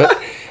 I was like, what?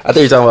 I thought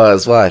you were talking about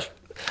his wife.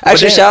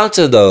 Actually, shout out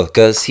to him though,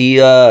 because he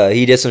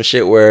did some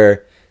shit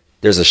where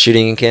there's a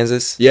shooting in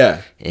Kansas.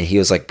 Yeah, and he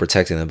was like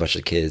protecting a bunch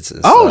of kids.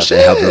 And shit!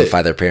 And helping them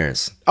find their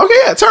parents. Okay,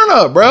 yeah, turn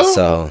up, bro.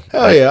 So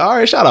hell yeah, all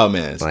right, shout out,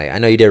 man. Like I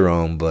know you did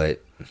wrong, but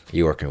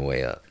you're working your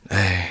way up.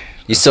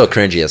 You still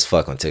cringy as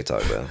fuck on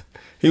TikTok, bro.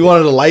 He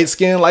wanted a light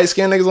skin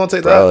niggas on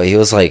TikTok. Bro,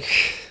 he's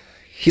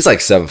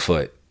like 7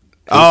 foot.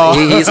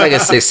 He's like a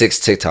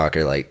 6'6"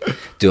 TikToker, like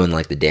doing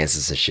like the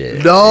dances and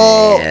shit.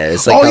 No, yeah,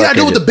 it's like he got to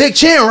do with the big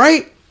chin,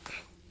 right?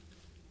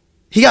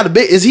 He got a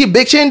big. Is he a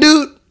big chin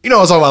dude? You know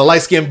what I'm talking about, a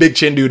light skinned big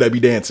chin dude that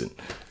be dancing.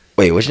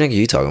 Wait, which nigga are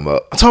you talking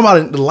about? I'm talking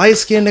about the light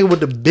skinned nigga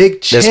with the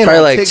big chin. There's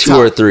probably like TikTok,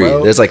 2 or 3.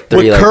 Bro. There's like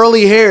 3 with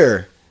curly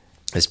hair.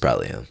 It's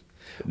probably him.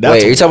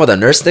 Wait, are you talking about the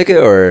nurse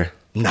nigga or?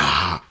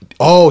 Nah.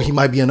 Oh, he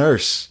might be a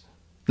nurse.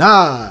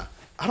 Nah.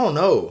 I don't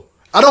know.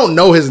 I don't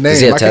know his name.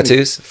 Does he have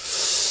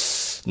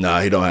tattoos?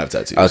 Nah, he don't have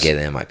tattoos. Okay,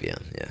 then it might be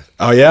him. Yeah.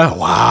 Oh yeah.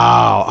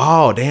 Wow.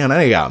 Oh damn, that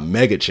nigga got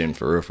mega chin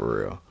for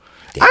real.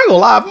 Damn. I ain't gonna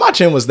lie, if my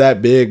chin was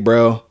that big,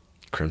 bro.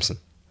 Crimson.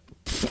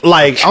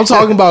 Like I'm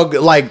talking about,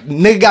 like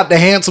nigga got the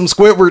handsome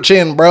Squidward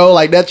chin, bro.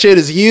 Like that shit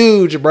is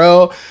huge,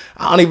 bro.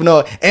 I don't even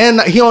know.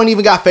 And he don't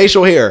even got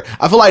facial hair.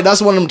 I feel like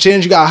that's one of them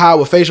chins you gotta hide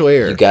with facial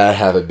hair. You gotta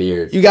have a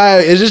beard. You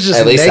gotta. It's just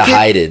at least naked? to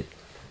hide it.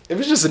 If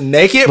it's just a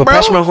naked, but bro.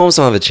 Patrick Mahomes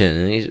don't have a chin.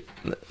 And he's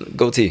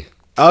goatee.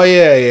 Oh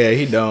yeah,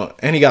 he don't.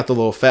 And he got the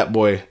little fat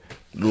boy,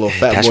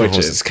 Patrick Mahomes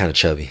is kind of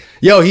chubby.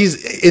 Yo,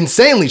 he's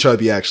insanely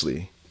chubby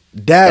actually.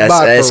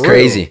 That's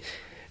crazy. Real.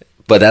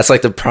 But that's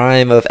like the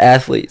prime of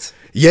athletes.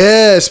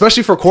 Yeah,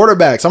 especially for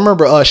quarterbacks. I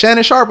remember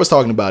Shannon Sharp was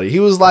talking about it. He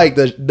was like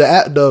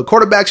the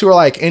quarterbacks who are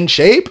like in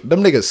shape,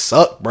 them niggas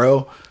suck,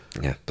 bro.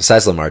 Yeah.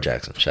 Besides Lamar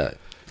Jackson, shut.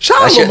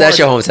 That's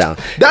your hometown.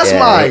 That's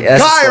my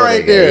guy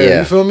right there. Yeah.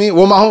 You feel me?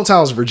 Well, my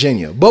hometown is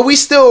Virginia, but we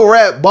still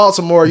rap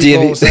Baltimore. You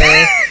know what I'm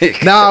saying?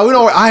 Nah, we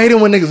don't. I hate it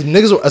when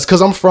niggas. It's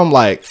because I'm from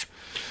like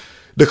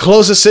the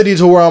closest city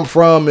to where I'm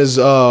from is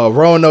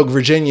Roanoke,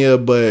 Virginia,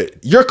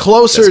 but you're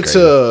closer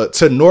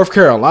to North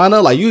Carolina.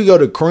 Like you can go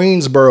to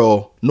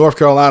Greensboro, North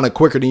Carolina,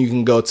 quicker than you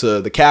can go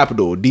to the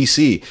capital,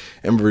 DC,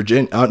 and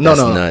Virginia.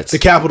 The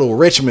capital,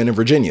 Richmond, in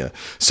Virginia.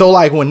 So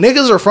like when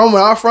niggas are from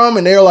where I'm from,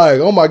 and they're like,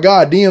 "Oh my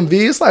god,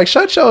 DMV," it's like,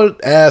 shut your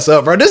ass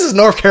up, bro. This is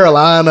North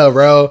Carolina,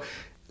 bro.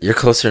 You're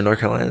closer to North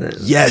Carolina?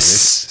 Yes.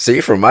 So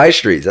you're from my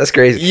streets. That's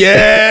crazy.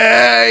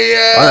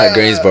 Yeah. I'm not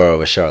Greensboro,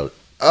 but Charlotte.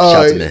 Shout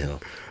out to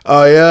Midhill.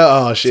 Oh yeah,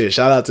 oh shit!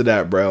 Shout out to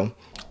that, bro.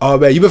 Oh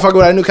man, you been fucking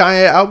with that new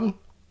Kanye album?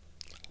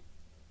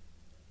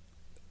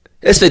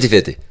 It's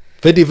 50-50.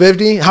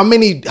 50-50?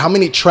 How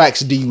many tracks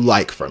do you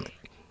like from it?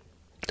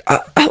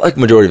 I like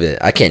majority of it.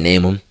 I can't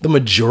name them. The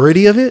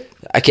majority of it?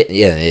 I can't.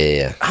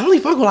 Yeah. I only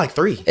fuck with like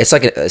 3. It's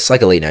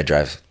like a late night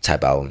drive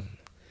type album,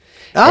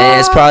 and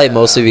it's probably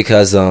mostly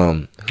because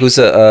who's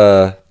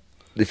the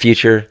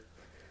Future?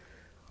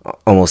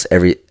 Almost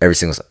every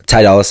single song.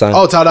 Ty Dolla $ign.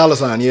 Oh, Ty Dolla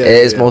 $ign, yeah.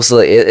 It's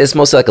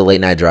mostly like a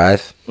late night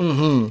drive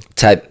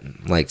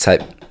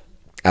type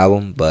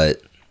album,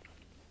 but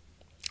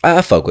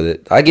I fuck with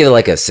it. I give it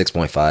like a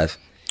 6.5.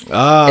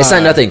 It's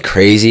not nothing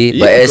crazy,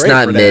 but it's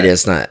not mid.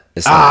 It's not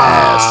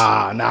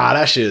ass. Nah,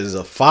 that shit is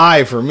a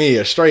 5 for me.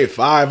 A straight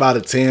 5 out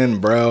of 10,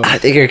 bro. I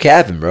think you're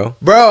capping, bro.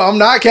 Bro, I'm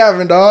not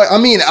capping, dog. I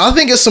mean, I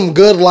think it's some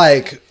good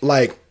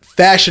like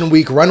Fashion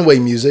Week runway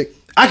music.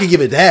 I could give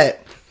it that.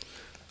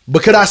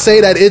 But could I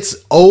say that it's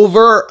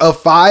over a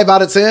 5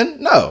 out of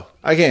 10? No,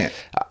 I can't.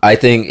 I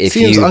think if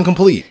seems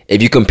incomplete.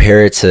 If you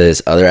compare it to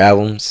his other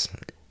albums,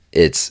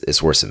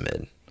 it's worse than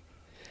mid.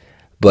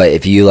 But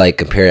if you like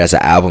compare it as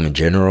an album in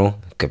general,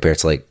 compared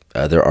to like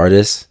other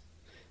artists,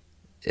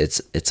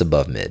 it's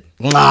above mid.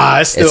 Nah,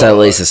 it's at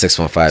least a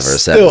 6.5 or a 7.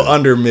 Still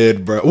under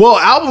mid, bro. Well,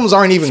 albums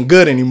aren't even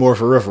good anymore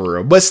for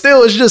real. But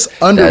still, it's just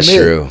under mid. That's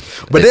true.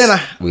 But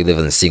we live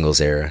in the singles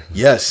era.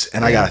 Yes,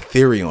 and I got a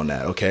theory on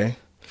that. Okay.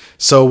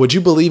 So would you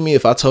believe me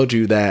if I told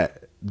you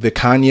that the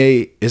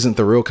Kanye isn't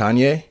the real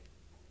Kanye?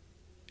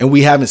 And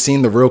we haven't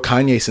seen the real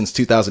Kanye since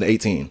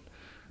 2018.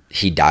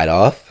 He died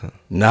off?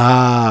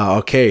 Nah,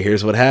 okay,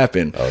 here's what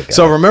happened. Okay.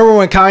 So remember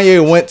when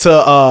Kanye went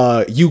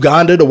to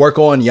Uganda to work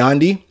on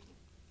Yandi?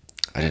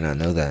 I did not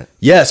know that.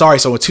 Yes, all right.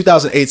 So in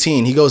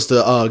 2018, he goes to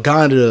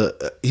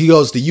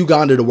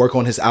Uganda to work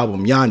on his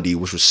album Yandi,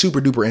 which was super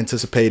duper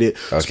anticipated.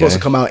 Okay. Supposed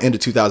to come out into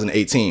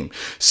 2018.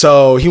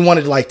 So he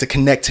wanted like to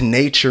connect to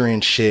nature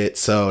and shit.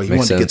 So he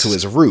wanted to get to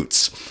his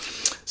roots.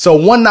 So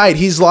one night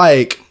he's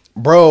like,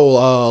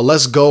 bro,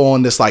 let's go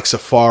on this like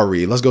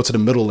safari. Let's go to the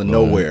middle of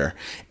nowhere.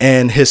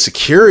 And his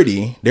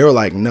security, they were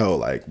like, no,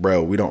 like,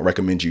 bro, we don't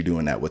recommend you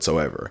doing that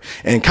whatsoever.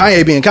 And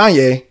Kanye being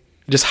Kanye,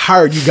 just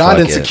hired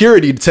Ugandan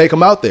security to take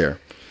him out there.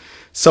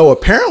 So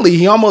apparently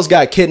he almost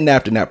got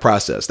kidnapped in that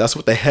process. That's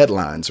what the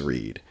headlines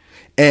read.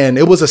 And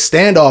it was a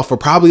standoff for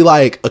probably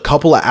like a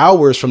couple of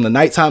hours from the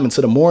nighttime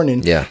into the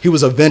morning. Yeah. He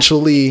was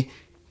eventually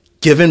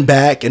given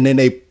back, and then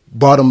they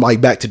brought him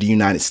like back to the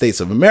United States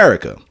of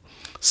America.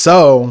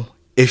 So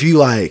if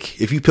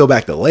you peel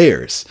back the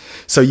layers,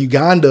 so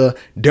Uganda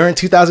during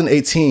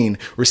 2018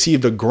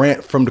 received a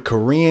grant from the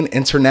Korean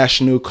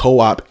International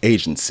Co-op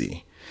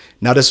Agency.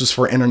 Now this was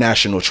for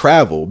international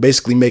travel,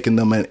 basically making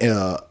them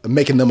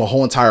a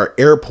whole entire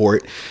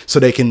airport so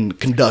they can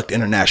conduct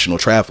international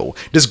travel.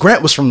 This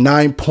grant was from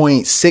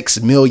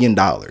 $9.6 million.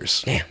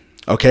 Damn.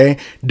 Okay.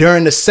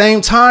 During the same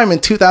time in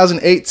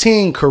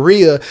 2018,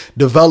 Korea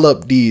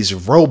developed these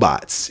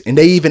robots, and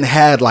they even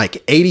had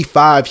like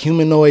 85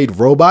 humanoid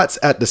robots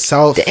at the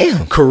South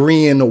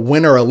Korean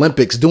Winter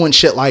Olympics doing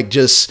shit like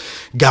just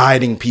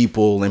guiding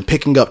people and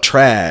picking up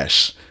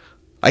trash,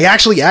 like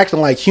actually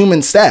acting like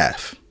human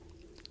staff.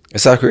 In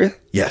South Korea?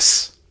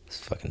 Yes. It's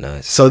fucking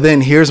nice. So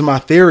then here's my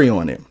theory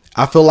on it.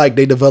 I feel like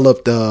they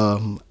developed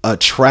a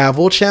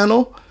travel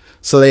channel.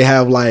 So they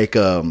have like,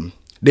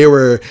 they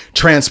were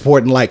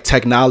transporting like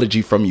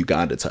technology from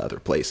Uganda to other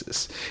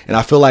places. And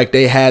I feel like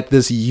they had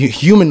this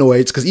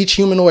humanoids, because each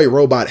humanoid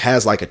robot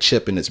has like a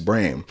chip in its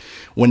brain.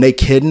 When they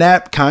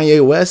kidnapped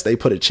Kanye West, they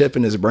put a chip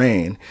in his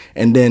brain.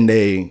 And then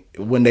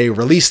when they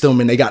released him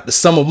and they got the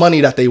sum of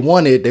money that they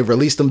wanted, they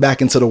released him back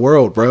into the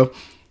world, bro.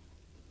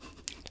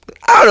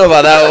 I don't know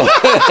about that one.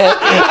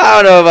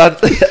 I don't know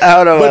about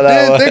that But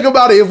then think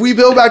about it. If we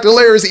build back the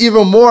layers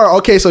even more,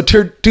 okay, so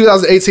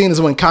 2018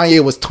 is when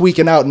Kanye was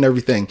tweaking out and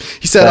everything.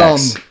 He said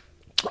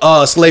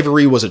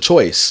slavery was a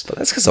choice. But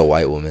that's because a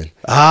white woman.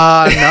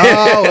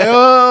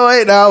 No.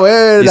 wait now.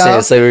 You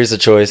saying slavery is a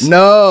choice?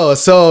 No.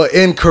 So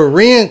in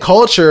Korean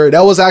culture,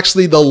 that was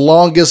actually the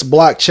longest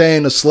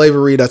blockchain of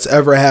slavery that's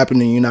ever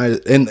happened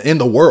in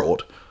the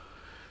world.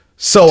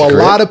 So a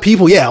lot of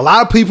people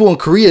in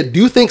Korea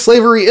do think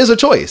slavery is a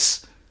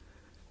choice.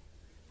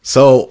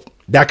 So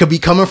that could be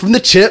coming from the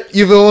chip.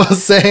 You feel what I'm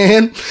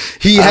saying?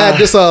 He had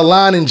this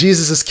line in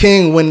Jesus is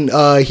King when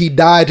he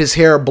dyed his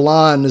hair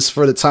blonde is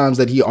for the times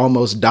that he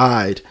almost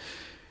died.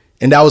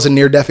 And that was a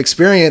near-death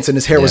experience. And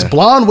his hair was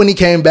blonde when he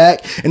came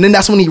back. And then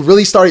that's when he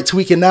really started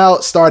tweaking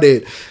out,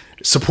 started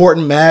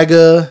supporting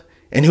MAGA.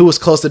 And who was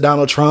close to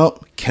Donald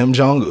Trump? Kim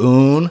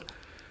Jong-un.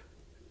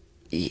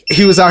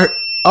 He was out here.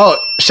 Oh,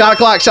 shot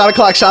o'clock.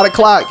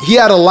 He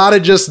had a lot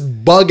of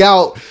just bug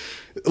out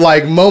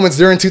like moments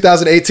during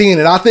 2018.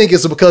 And I think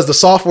it's because the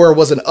software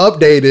wasn't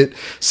updated.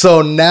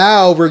 So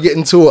now we're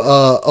getting to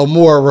a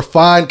more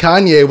refined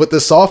Kanye with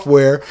the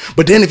software.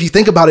 But then if you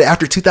think about it,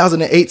 after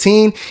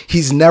 2018,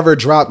 he's never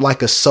dropped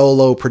like a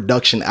solo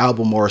production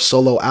album or a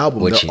solo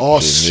album. They're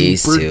all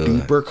super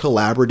duper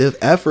collaborative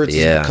efforts.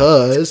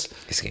 Because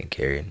he's getting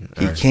carried.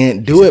 He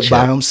can't do it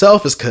by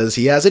himself. It's because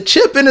he has a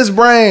chip in his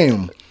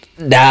brain.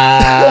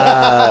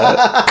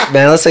 Nah.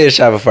 Man, let's take a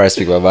shot before I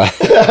speak my mind.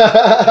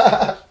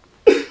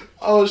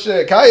 Oh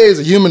shit, Kanye is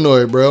a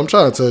humanoid, bro. I'm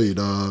trying to tell you,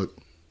 dog.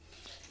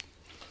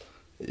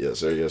 Yes,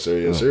 sir.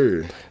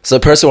 So the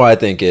person who I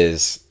think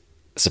is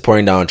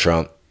supporting Donald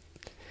Trump.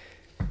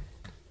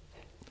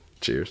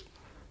 Cheers.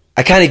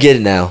 I kind of get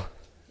it now.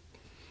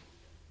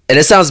 And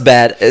it sounds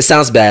bad.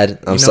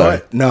 I'm sorry.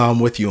 What? No, I'm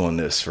with you on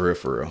this, for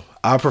real.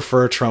 I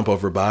prefer Trump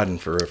over Biden,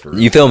 for real.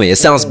 You feel me? It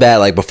sounds bad.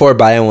 Like before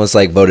Biden was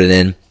like voted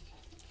in,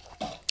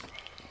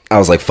 I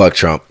was like, fuck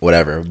Trump,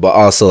 whatever. But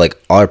also,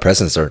 like, all our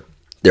presidents are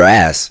their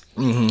ass.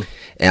 Mm-hmm.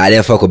 And I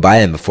didn't fuck with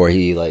Biden before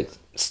he, like,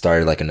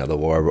 started, like, another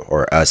war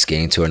or us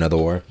getting to another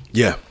war.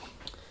 Yeah.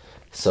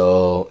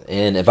 So,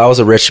 and if I was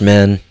a rich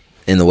man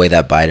in the way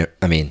that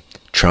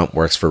Trump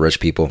works for rich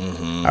people,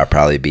 I'd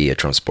probably be a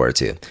Trump supporter,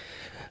 too.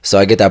 So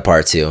I get that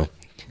part, too.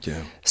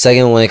 Yeah.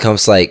 Second, when it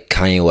comes to, like,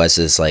 Kanye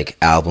West's, like,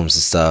 albums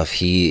and stuff,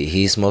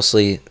 he's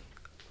mostly...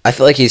 I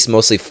feel like he's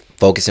mostly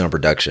focusing on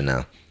production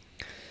now.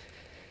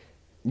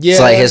 Yeah,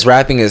 so like his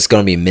rapping is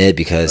gonna be mid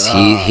because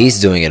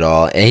he's doing it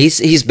all, and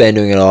he's been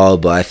doing it all,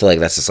 but I feel like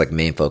that's just like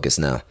main focus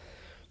now.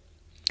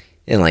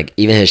 And like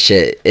even his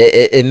shit,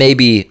 it may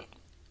be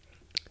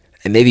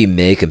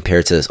mid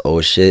compared to his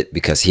old shit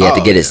because he had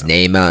to get his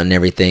name out and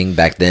everything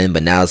back then,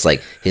 but now it's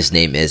like his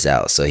name is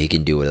out, so he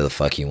can do whatever the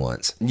fuck he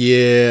wants.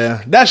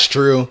 Yeah, that's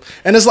true.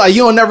 And it's like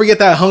you'll never get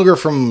that hunger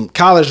from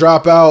college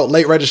dropout,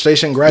 late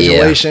registration,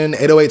 graduation,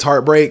 808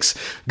 heartbreaks,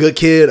 good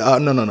kid.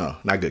 No,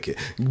 not good kid.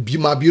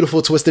 My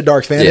Beautiful Twisted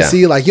Dark Fantasy.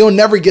 Yeah. Like you'll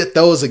never get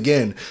those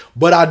again.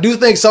 But I do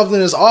think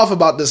something is off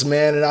about this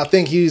man, and I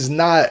think it's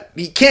not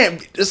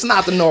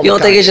the normal. You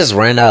don't think it's just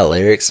ran out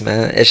lyrics,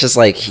 man? It's just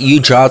like you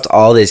dropped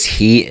all this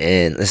heat,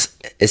 and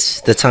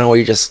it's the time where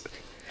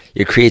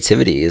your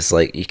creativity is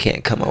like you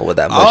can't come up with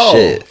that much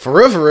shit. For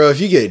real, if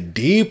you get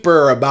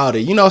deeper about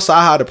it, you know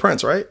Saha the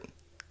Prince, right?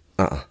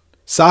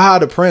 Saha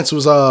the Prince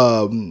was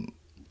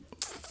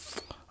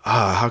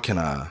how can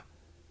I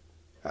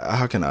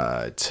how can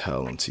I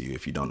tell him to you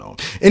if you don't know him?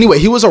 Anyway,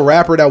 he was a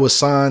rapper that was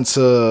signed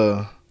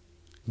to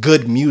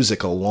Good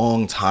Music a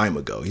long time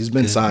ago. He's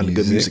been signed to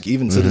Good Music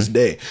even to this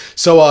day.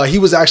 So he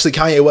was actually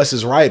Kanye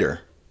West's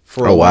writer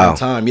for a long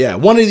time. Yeah,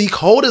 one of the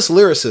coldest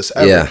lyricists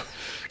ever. Yeah.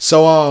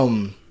 So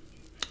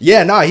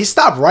he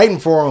stopped writing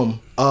for him.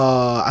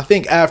 I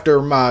think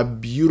after My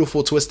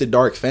Beautiful Twisted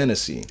Dark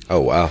Fantasy. Oh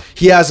wow.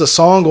 He has a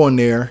song on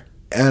there,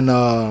 and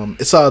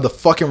it's the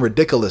fucking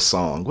ridiculous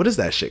song. What is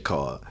that shit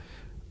called?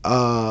 This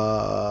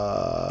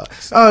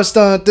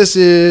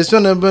is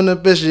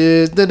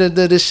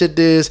bitches. This shit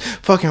is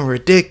fucking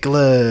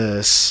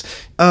ridiculous.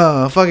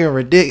 Fucking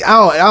ridiculous.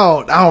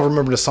 I don't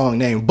remember the song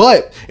name,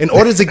 but in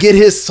order to get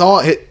his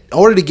song, in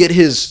order to get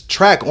his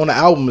track on the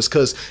album, is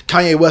because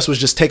Kanye West was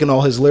just taking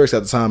all his lyrics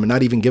at the time and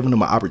not even giving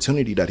him an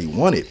opportunity that he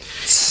wanted.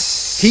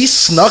 He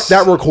snuck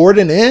that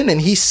recording in and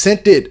he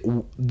sent it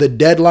the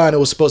deadline it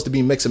was supposed to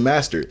be mixed and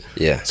mastered.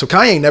 Yeah. So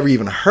Kanye never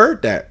even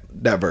heard that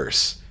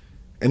verse.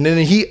 And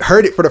then he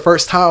heard it for the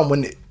first time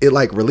when it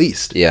like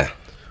released. Yeah.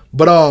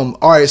 But all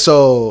right,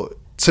 so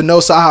to know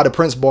Saha the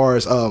Prince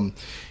bars,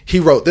 he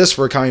wrote this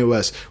for Kanye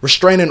West.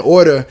 Restraining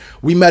order,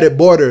 we met at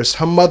borders.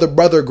 Her mother,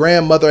 brother,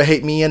 grandmother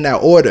hate me in that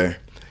order.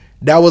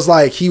 That was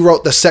like, he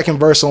wrote the second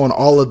verse on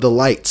All of the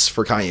Lights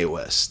for Kanye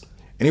West.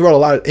 And he wrote a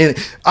lot of, and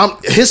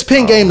his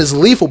pen game is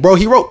lethal, bro.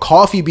 He wrote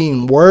Coffee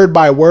Bean word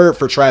by word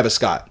for Travis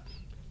Scott.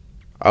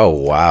 Oh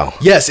wow.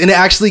 Yes, and it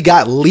actually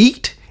got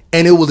leaked.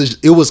 And it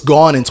was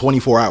gone in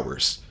 24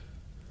 hours.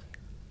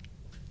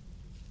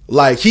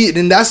 Like he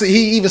even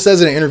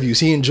says it in interviews.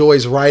 He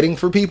enjoys writing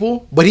for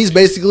people, but he's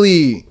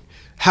basically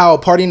how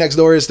Party Next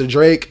Door is to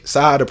Drake.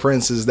 Saha the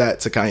Prince is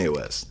that to Kanye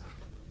West.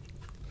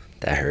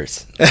 That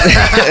hurts.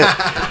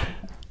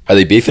 Are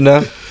they beefing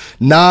now?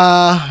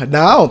 Nah, I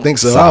don't think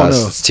so. I don't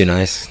know. It's too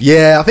nice.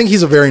 Yeah, I think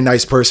he's a very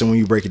nice person when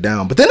you break it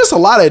down. But then there's a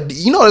lot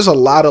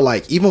of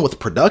like, even with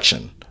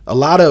production, a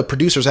lot of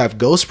producers have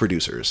ghost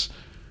producers.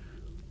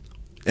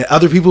 And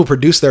other people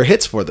produce their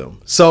hits for them.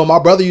 So my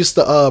brother used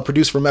to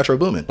produce for Metro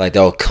Boomin. Like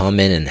they'll come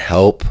in and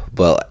help,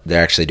 but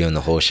they're actually doing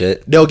the whole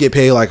shit. They'll get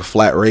paid like a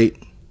flat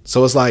rate.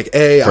 So it's like,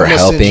 hey, for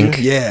helping.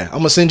 I'm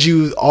gonna send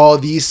you all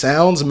these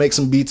sounds and make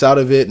some beats out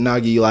of it, and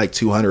I'll give you like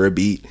 $200 a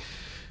beat.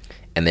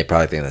 And they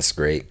probably think that's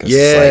great.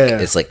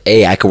 Yeah, it's like,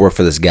 hey, I could work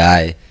for this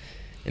guy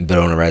and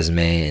build on a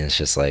resume, and it's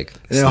just like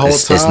it's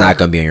not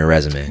gonna be on your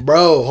resume,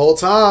 bro. Whole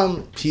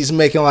time he's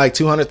making like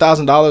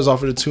 $200,000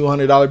 off of the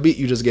 $200 beat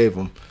you just gave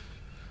him.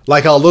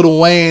 Like a Lil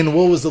Wayne,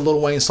 what was the Lil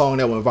Wayne song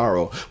that went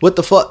viral? What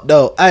the fuck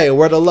though? Hey,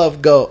 where the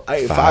love go?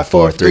 Hey, 5,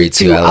 4, 3,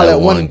 2, I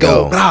let one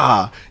go.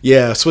 Ah,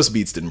 yeah, Swiss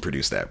Beats didn't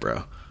produce that,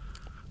 bro.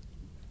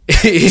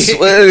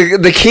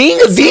 The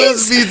king of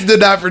beats? Swiss Beats did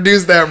not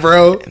produce that,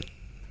 bro.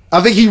 I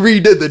think he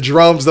redid the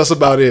drums. That's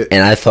about it.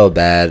 And I felt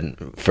bad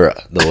for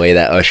the way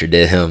that Usher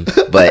did him,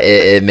 but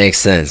it makes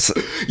sense.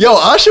 Yo,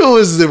 Usher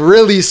was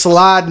really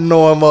sliding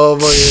on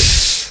motherfucker.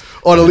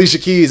 On Alicia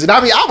Keys. And I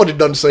mean, I would have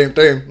done the same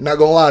thing. Not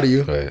gonna lie to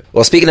you. Right.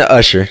 Well, speaking of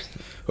Usher.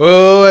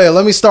 Wait,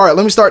 let me start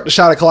the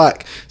shot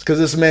o'clock. Because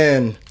this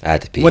man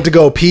went to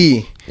go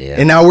pee. Yeah.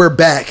 And now we're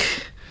back.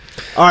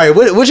 All right,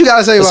 what you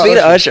gotta say about speaking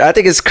of Usher, I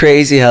think it's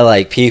crazy how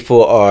like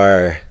people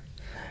are,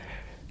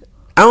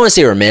 I don't want to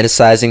say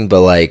romanticizing, but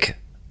like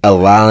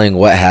allowing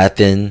what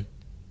happened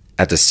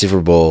at the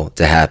Super Bowl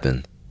to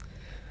happen.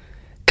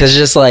 Because it's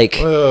just like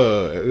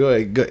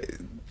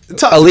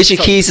Alicia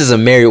Keys is a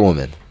married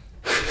woman.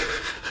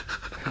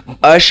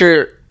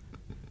 Usher,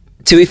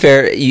 to be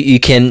fair, you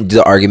can do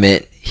the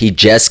argument he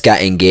just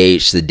got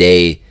engaged the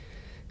day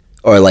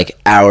or like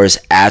hours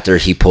after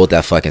he pulled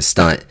that fucking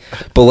stunt.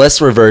 But let's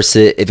reverse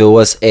it. If it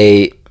was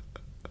a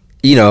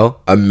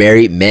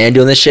married man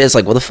doing this shit, it's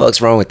like, what the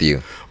fuck's wrong with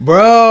you?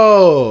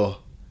 Bro.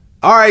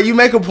 All right, you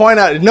make a point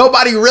out.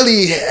 Nobody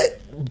really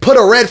put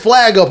a red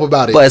flag up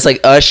about it. But it's like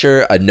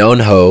Usher, a known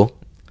hoe.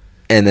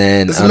 And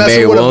then a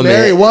married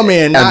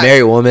woman,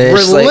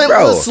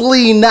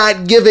 relentlessly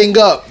not giving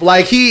up.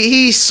 Like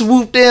he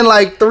swooped in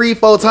like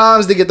 3-4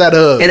 times to get that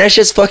hug. And that's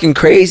just fucking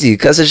crazy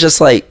because it's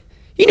just like,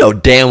 you know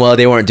damn well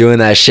they weren't doing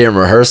that shit in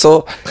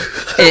rehearsal.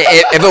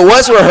 If it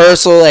was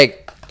rehearsal, like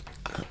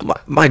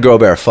my girl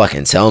better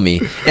fucking tell me.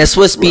 And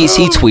Swiss Beats,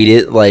 he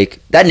tweeted like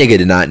that nigga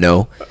did not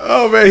know.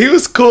 Oh man, he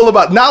was cool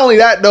about not only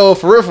that though.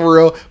 For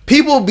real,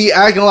 people be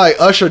acting like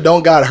Usher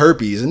don't got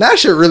herpes, and that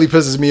shit really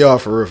pisses me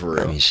off. For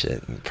real. I mean,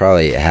 shit,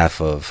 probably half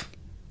of.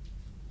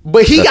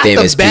 But he got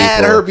the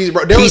bad herpes,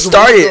 bro. He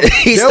started.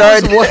 He's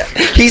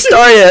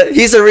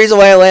the reason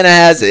why Atlanta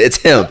has it. It's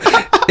him.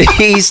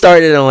 He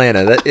started in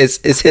Atlanta.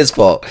 It's his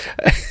fault.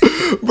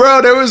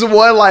 Bro, there was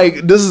one like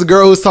this is a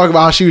girl who was talking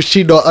about how she was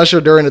cheating on Usher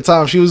during the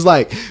time. She was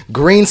like,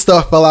 green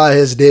stuff fell out of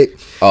his dick.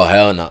 Oh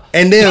hell no.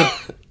 And then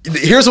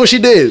here's what she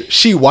did.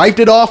 She wiped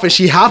it off and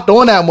she hopped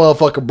on that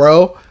motherfucker,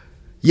 bro.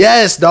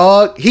 Yes,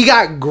 dog. He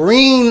got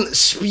green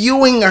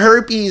spewing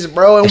herpes,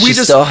 bro. And we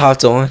just still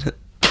hopped on.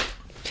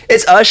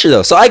 It's Usher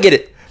though, so I get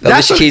it.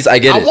 Alicia Keys, I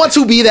get it. I want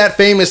to be that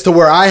famous to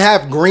where I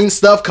have green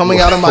stuff coming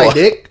out of my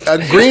dick.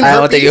 Green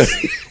herpes,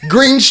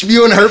 green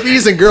spewing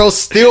herpes, and girls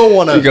still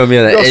want to. You're going to be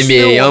on that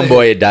NBA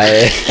Youngboy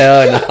diet.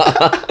 Hell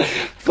no.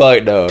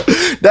 Fuck no.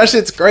 That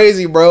shit's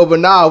crazy, bro. But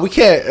nah, we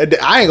can't.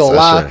 I ain't gonna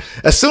lie.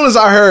 Sure. As soon as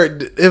I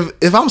heard,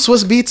 if I'm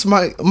Swiss Beats,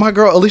 my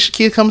girl Alicia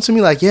Keys comes to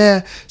me like,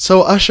 yeah,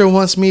 so Usher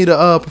wants me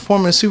to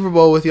perform in the Super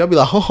Bowl with you. I'll be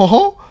like,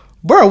 huh?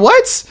 Bro,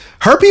 what?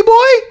 Herpy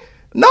Boy?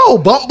 No,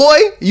 Bump Boy.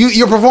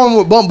 You're performing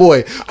with Bump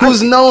Boy,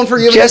 who's known for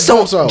giving just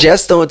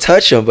don't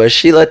touch him. But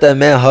she let that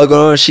man hug her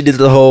on. She did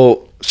the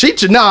whole She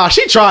tried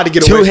to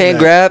get away from two-hand that.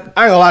 grab.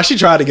 I ain't gonna lie, she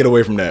tried to get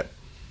away from that.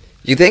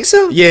 You think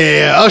so?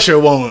 Yeah, Usher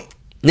won't.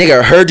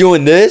 Nigga, her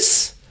doing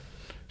this?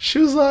 She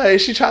was like,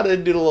 she tried to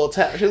do the little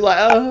tap. She was like,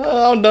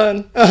 I'm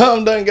done.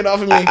 I'm done. Get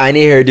off of me. I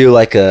need her to do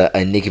like a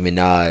Nicki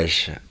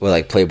Minaj with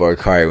like Playboy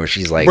Cardi when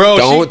she's like, Bro,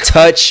 don't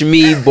touch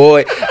me,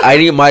 boy. I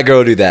need my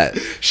girl to do that.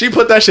 She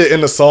put that shit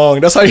in the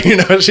song. That's how you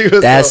know she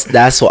was.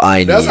 That's what I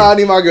need. That's how I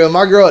need my girl.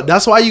 My girl.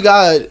 That's why you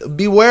gotta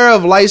beware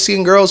of light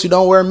skinned girls who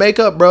don't wear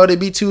makeup, bro. They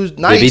be too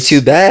nice. They be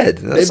too bad.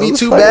 They be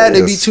too bad.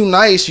 They be too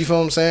nice. You feel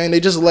what I'm saying? They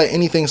just let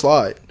anything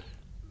slide.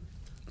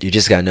 You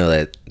just gotta know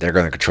that they're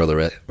gonna control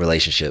the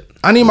relationship.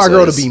 I need my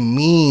girl to be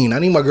mean. I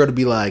need my girl to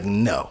be like,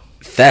 no.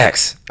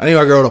 Facts. I need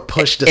my girl to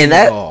push this and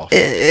off.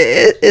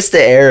 It's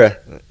the era.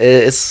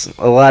 It's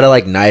a lot of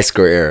like nice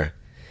girl era.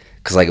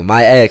 Cause like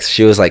my ex,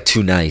 she was like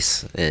too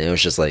nice, and it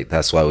was just like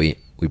that's why we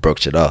broke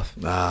shit off.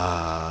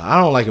 I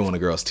don't like it when a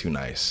girl's too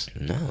nice.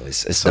 No,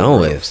 it's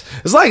done with.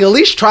 It's like at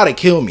least try to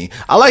kill me.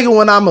 I like it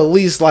when I'm at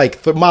least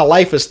like my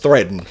life is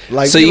threatened.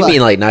 Like, so you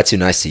mean like not too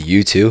nice to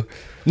you too?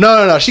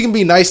 No. She can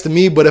be nice to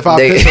me, but if I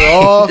piss her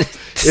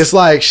off, it's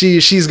like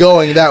she's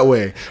going that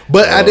way.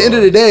 But at the end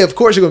of the day, of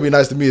course, you're gonna be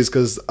nice to me, is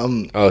because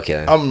I'm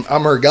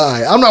her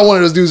guy. I'm not one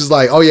of those dudes who's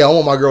like, oh yeah, I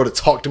want my girl to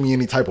talk to me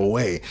any type of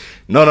way.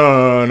 No.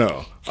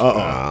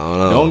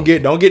 Don't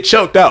get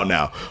choked out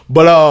now.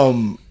 But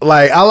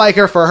like I like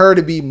her for her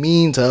to be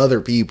mean to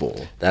other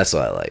people. That's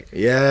what I like.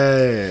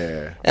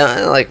 Yeah.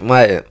 And like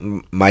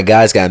my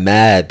guys got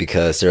mad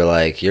because they're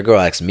like, your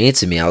girl acts mean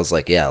to me. I was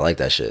like, yeah, I like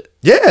that shit.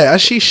 Yeah,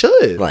 she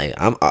should. Like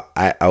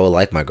I would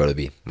like my girl to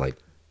be like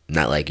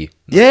not like you.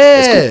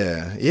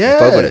 Yeah,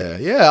 cool.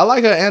 yeah. I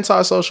like an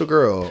antisocial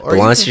girl. But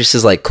once she's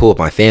just like cool with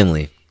my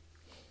family,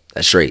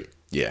 that's straight.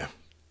 Yeah,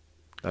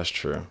 that's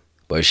true.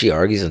 But if she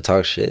argues and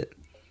talks shit,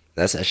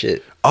 that's that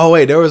shit. Oh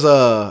wait, there was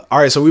a. All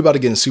right, so we about to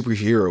get in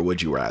superhero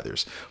would you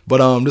rather's,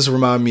 but this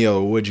remind me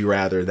of would you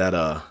rather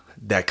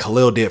that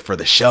Khalil did for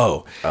the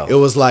show. Oh. It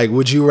was like,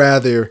 would you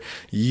rather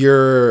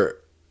your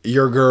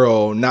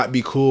girl not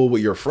be cool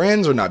with your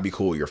friends or not be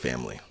cool with your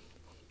family?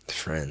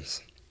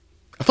 Friends.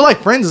 I feel like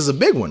friends is a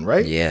big one,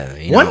 right? Yeah.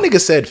 One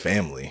nigga said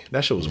family.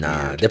 That shit was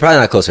weird. They're probably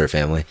not close to her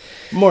family.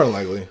 More than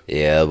likely.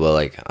 Yeah, but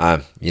like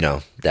I'm,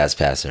 dad's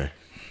pastor.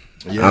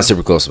 Yeah. I'm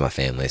super close with my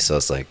family, so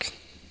it's like,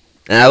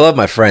 and I love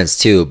my friends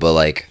too. But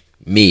like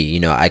me,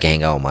 I can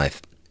hang out with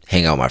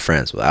my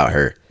friends without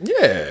her.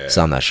 Yeah.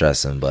 So I'm not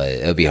stressing, but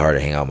it would be hard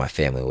to hang out with my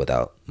family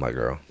without my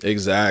girl.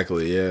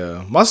 Exactly.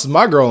 Yeah.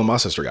 My girl and my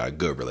sister got a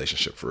good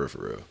relationship for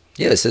real.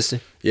 You have a sister?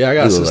 Yeah, I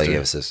got a sister. You look like you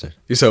have a sister.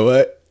 You said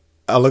what?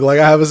 I look like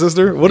I have a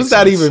sister? What does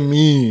that even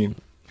mean?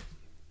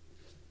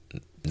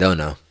 Don't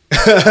know.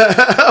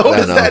 What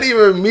does that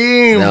even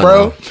mean,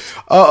 bro?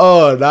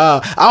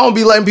 Nah. I don't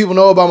be letting people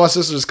know about my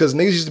sisters because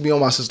niggas used to be on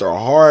my sister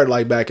hard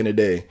like back in the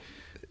day.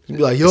 You'd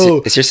be like, yo.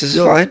 Is your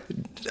sister fine?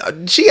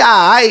 She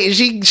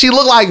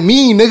look like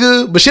me,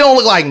 nigga, but she don't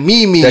look like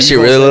me. Does she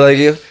really look like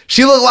you?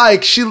 She look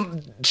like she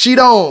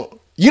don't.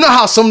 You know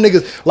how some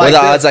niggas like. What are the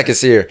odds I can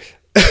see her?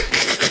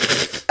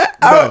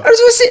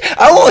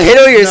 I won't hit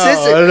on your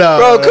sister.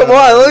 Bro, come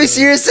on. Let me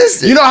see your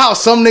sister. You know how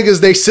some niggas,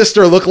 they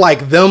sister look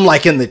like them,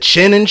 like in the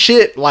chin and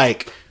shit?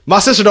 Like, my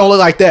sister don't look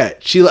like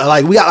that. She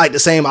like, we got like the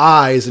same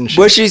eyes and shit.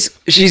 But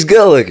she's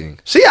good looking.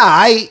 She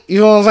alright. You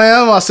know what I'm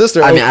saying? My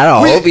sister. I mean, I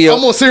don't hope you. I'm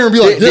gonna sit here and be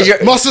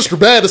like, my sister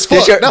bad as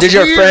fuck. Did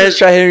your friends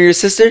try hitting your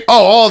sister?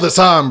 Oh, all the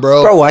time,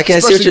 bro. Bro, why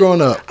can't I see what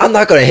growing up? I'm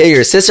not gonna hit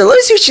your sister. Let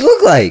me see what she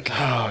look like.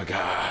 Oh,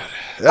 God.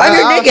 I'm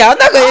your nigga. I'm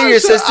not gonna hit your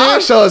sister. I'll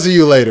show it to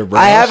you later, bro.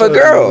 I have a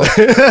girl.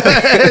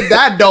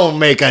 That don't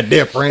make a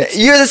difference.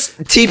 You're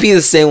TP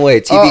the same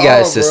way. TP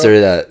got a sister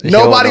bro. that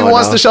nobody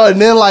wants to show it.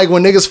 And then like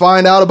when niggas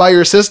find out about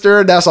your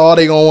sister, that's all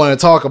they gonna want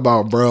to talk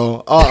about,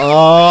 bro.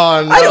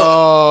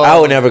 No. I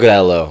would never go that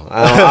low.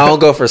 I don't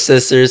go for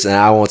sisters, and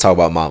I won't talk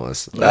about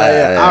mamas.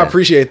 I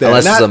appreciate that.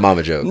 Unless it's a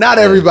mama joke. Not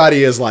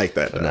everybody is like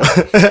that. No.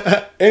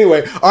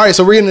 Anyway, all right.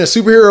 So we're getting a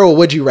superhero or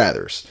would you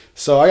rather's.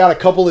 So I got a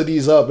couple of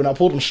these up, and I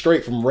pulled them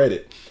straight from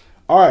Reddit.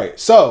 All right,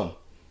 so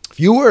if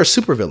you were a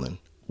supervillain,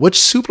 which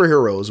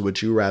superheroes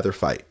would you rather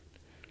fight?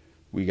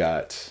 We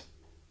got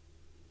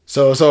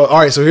so all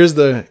right, so here's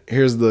the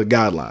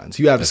guidelines.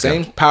 You have the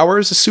same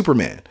powers as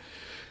Superman,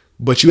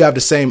 but you have the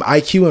same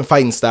IQ and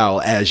fighting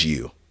style as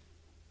you.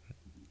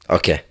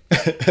 Okay.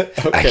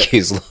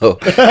 IQ's low.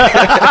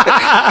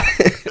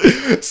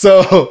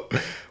 So,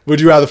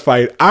 would you rather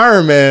fight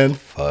Iron Man,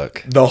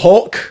 fuck, the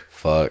Hulk,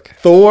 fuck,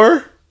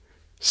 Thor,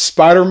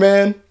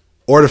 Spider-Man,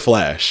 or the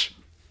Flash?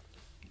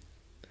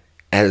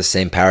 Has the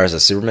same powers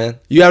as Superman?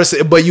 You have to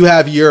say, but you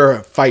have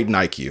your fighting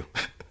IQ.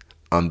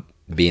 I'm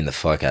beating the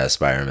fuck out of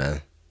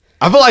Spider-Man.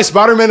 I feel like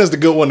Spider-Man is the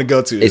good one to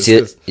go to.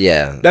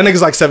 Yeah. That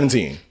nigga's like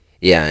 17.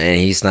 Yeah, and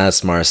he's not as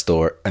smart as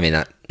Thor. I mean,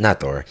 not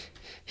Thor.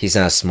 He's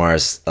not as smart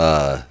as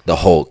the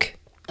Hulk.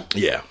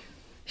 Yeah.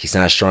 He's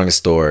not as strong as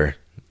Thor.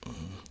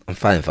 I'm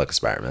fine fucking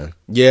Spider-Man.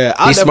 Yeah,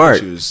 He's smart.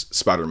 choose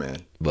Spider-Man.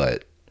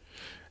 But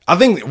I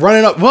think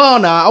running up. Well,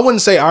 nah, I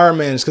wouldn't say Iron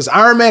Man because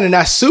Iron Man in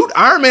that suit.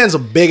 Iron Man's a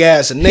big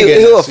ass nigga.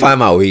 He'll find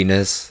my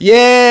weakness.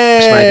 Yeah,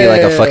 This might be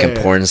like a fucking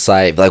porn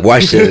site. Like,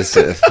 watch this.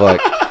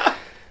 Fuck.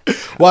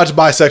 Watch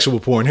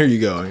bisexual porn. Here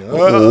you go.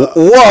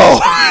 Whoa.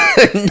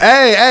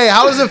 Hey,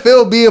 how does it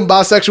feel being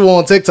bisexual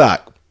on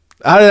TikTok?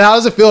 How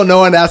does it feel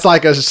knowing that's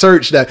like a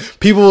search that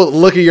people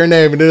look at your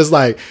name and it's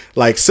like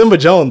Simba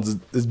Jones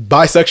is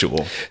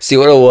bisexual? See,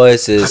 what it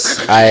was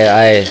is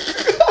I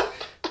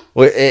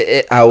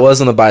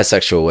was on the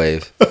bisexual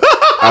wave.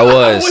 I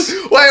was.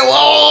 Wait,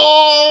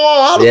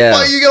 whoa! How the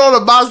fuck you get on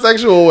a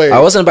bisexual wave? I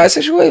wasn't a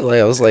bisexual wave. Like,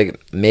 I was like,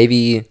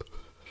 maybe. And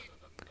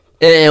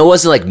it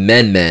wasn't like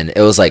men.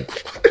 It was like,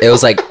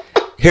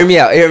 hear me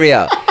out.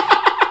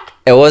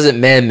 It wasn't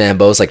men,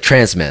 but it was like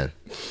trans men.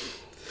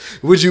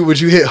 Would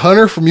you hit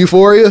Hunter from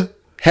Euphoria?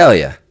 Hell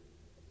yeah.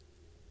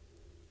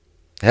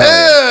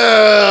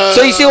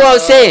 So you see what I'm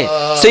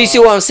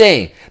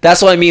saying?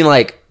 That's what I mean,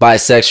 like,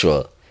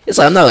 bisexual. It's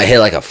like, I'm not gonna hit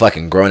like a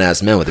fucking grown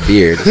ass man with a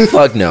beard.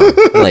 Fuck no.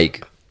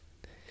 Like,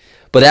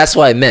 but that's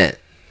what I meant.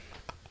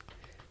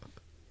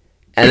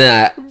 And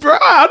then bro,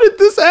 how did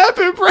this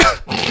happen, bro?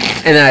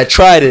 And then I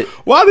tried it.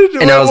 Why did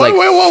you? And I was like,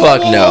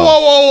 fuck no.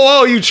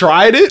 Whoa! You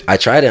tried it? I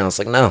tried it. And I was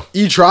like, no.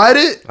 You tried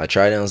it? I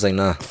tried it. And I was like,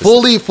 nah.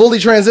 Fully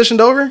transitioned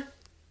over?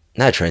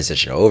 Not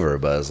transition over,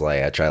 but it was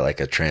like I tried like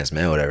a trans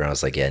man, or whatever. And I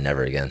was like, yeah,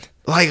 never again.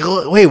 Like,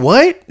 wait,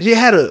 what? You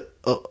had a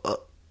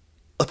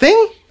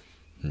thing?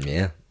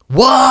 Yeah.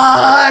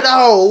 What?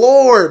 Oh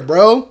Lord,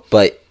 bro.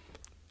 But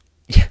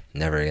yeah,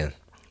 never again.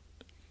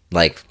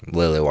 Like,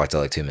 literally walked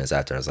out like 2 minutes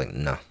after. I was like,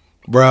 no.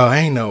 Bro,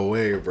 ain't no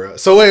way, bro.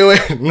 So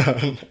wait,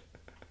 no.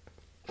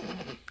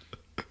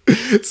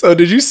 So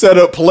did you set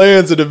up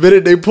plans and the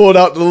minute they pulled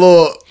out the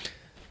little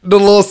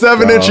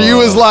 7-incher, you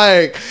was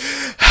like,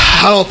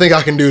 I don't think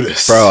I can do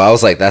this. Bro, I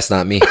was like, that's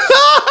not me.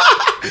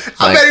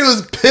 I bet he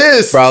was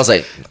pissed. Bro, I was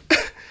like,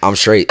 I'm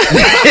straight.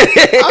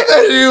 I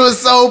bet he was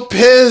so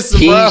pissed,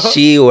 bro.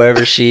 She,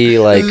 wherever she,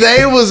 like.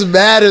 They was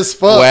mad as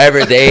fuck.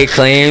 Wherever they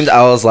claimed,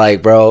 I was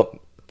like, bro,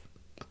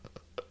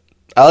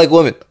 I like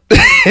women.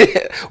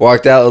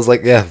 Walked out, I was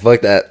like, yeah, fuck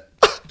that.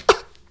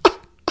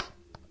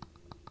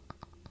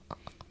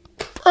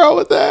 Bro,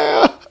 what the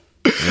hell?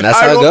 And that's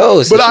how it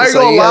goes. But I ain't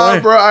gonna lie,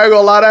 bro. I ain't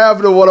gonna lie. That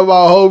happened to one of my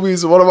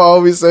homies. One of my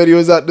homies said he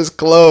was at this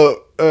club.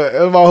 My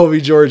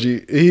homie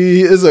Georgie,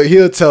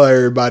 he'll tell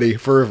everybody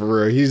for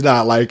real. He's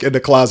not like in the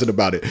closet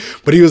about it.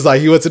 But he was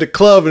like, he went to the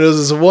club and it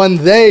was this one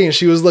day and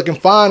she was looking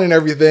fine and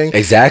everything.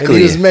 Exactly. And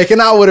he was making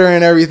out with her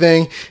and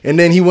everything. And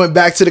then he went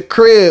back to the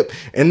crib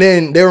and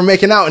then they were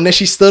making out and then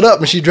she stood up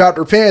and she dropped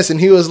her pants and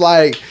he was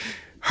like,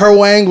 her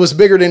wang was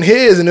bigger than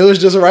his and it was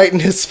just right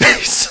in his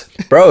face.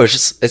 Bro, it's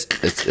just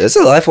it's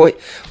a life way.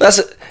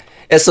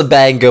 It's a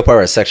bad and good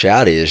part of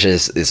sexuality. It's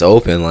just it's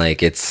open,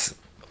 like it's,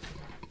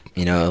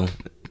 you know,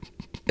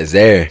 it's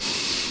there.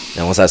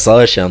 And once I saw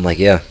that shit, I'm like,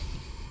 yeah,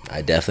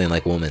 I definitely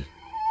like women,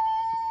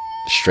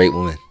 straight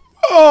woman.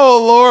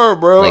 Oh Lord,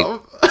 bro, like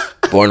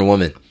born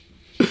woman.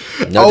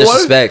 No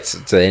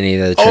disrespect to any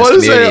of the trans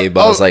community,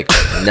 but I was like,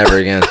 never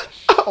again.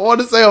 I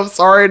want to say I'm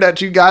sorry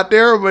that you got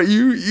there, but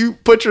you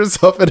put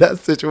yourself in that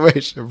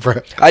situation,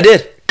 bro. I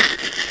did.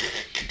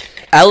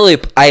 I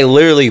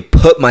literally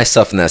put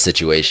myself in that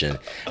situation.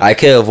 I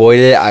could avoid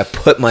it. I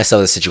put myself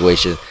in a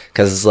situation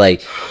because it's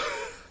like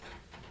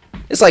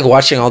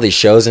watching all these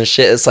shows and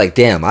shit. It's like,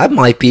 damn, I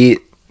might be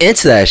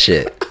into that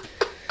shit.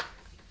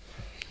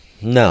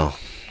 No,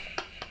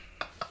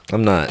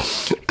 I'm not.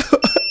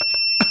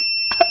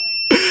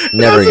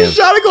 Never again.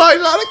 Shot o'clock.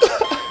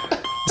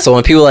 So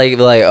when people like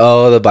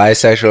oh, the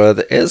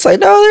bisexual, it's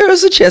like, no, there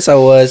was a chance I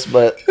was,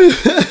 but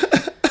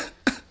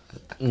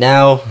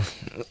now,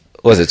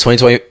 what was it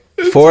 2020?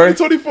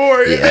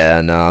 2024.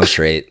 Yeah, no, I'm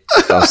straight.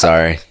 I'm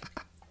sorry.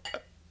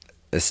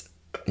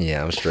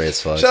 I'm straight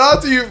as fuck. Shout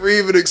out to you for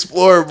even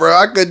exploring, bro.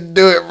 I couldn't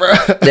do it, bro.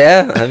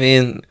 Yeah, I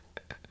mean,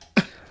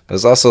 it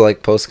was also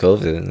like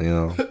post-COVID, you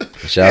know.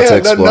 Shout out to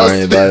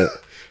exploring, but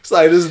it's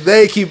like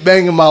they keep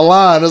banging my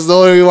line. That's the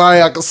only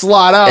way I can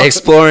slide out.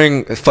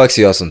 Exploring fucks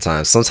you up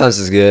sometimes. Sometimes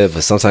it's good,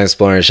 but sometimes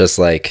exploring is just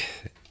like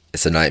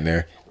it's a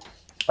nightmare.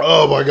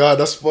 Oh my god,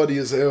 that's funny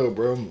as hell,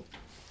 bro.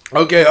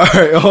 Okay, all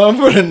right. On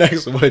for the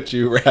next Would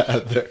You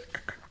Rather.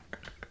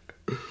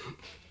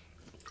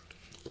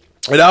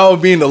 And I don't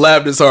mean to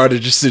laugh this hard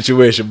at your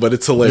situation, but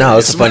it's hilarious. No,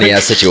 it's a funny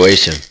ass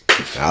situation.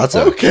 I'll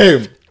tell.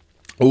 Okay.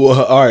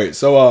 Well, all right.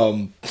 So,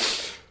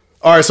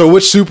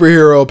 which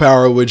superhero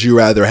power would you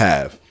rather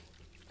have?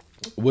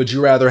 Would you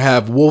rather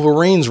have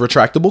Wolverine's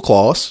retractable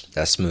claws?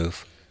 That's smooth.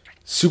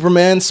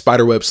 Superman's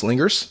spiderweb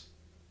slingers?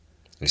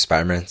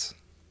 Spider-Man's?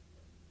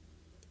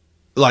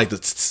 Like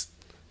the...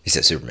 You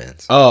said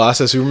Superman's. Oh, I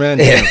said Superman?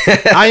 Damn.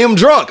 I am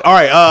drunk. All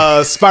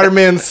right.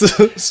 Spider-Man's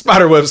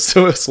spiderweb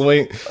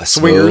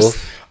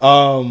swingers.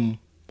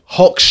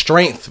 Hulk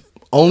strength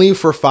only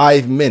for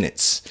 5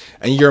 minutes.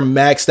 and you're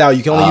maxed out.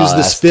 You can only use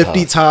this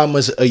 50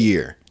 times a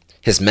year.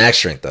 His max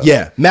strength, though.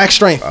 Yeah, max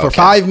strength for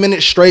 5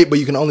 minutes straight, but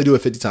you can only do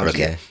it 50 times a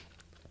year.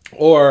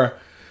 Or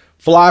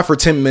fly for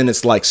 10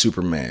 minutes like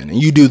Superman,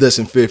 and you do this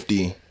in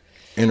 50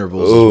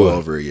 intervals as well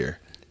over a year.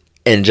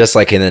 And just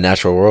like in the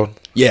natural world?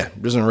 Yeah,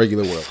 just in a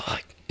regular world.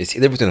 Fuck. It's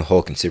either between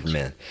Hulk and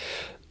Superman.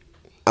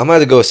 I'm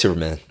going to go with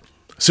Superman.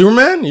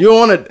 Superman? You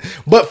don't want to...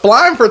 But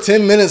flying for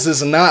 10 minutes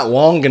is not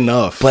long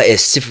enough. But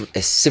it's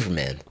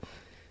Superman.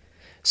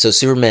 So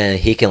Superman,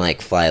 he can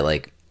like fly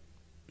like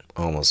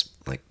almost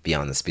like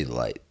beyond the speed of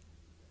light.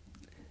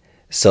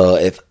 So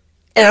and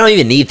I don't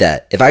even need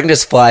that. If I can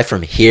just fly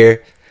from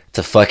here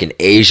to fucking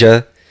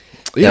Asia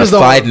in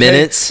 5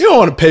 minutes. You don't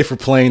want to pay for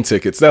plane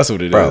tickets. That's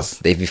what it is.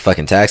 They'd be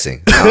fucking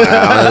taxing.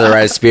 I'm in the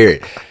right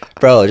spirit.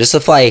 Bro, just to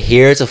fly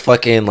here to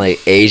fucking like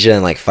Asia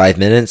in like 5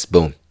 minutes,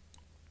 boom.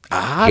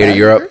 Here to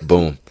Europe,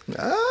 boom.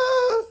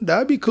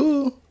 That'd be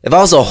cool. If I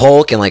was a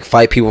Hulk and like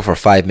fight people for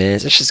 5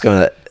 minutes, it's just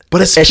gonna...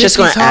 But it's just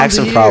gonna add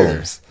some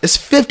problems. It's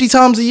 50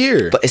 times a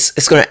year. But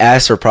it's gonna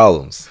ask for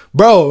problems.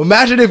 Bro,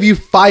 imagine if you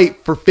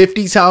fight for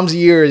 50 times a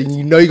year and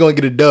you know you're gonna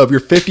get a dub.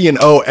 You're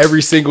 50-0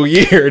 every single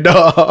year,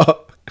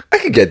 dog. I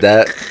could get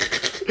that.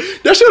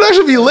 That should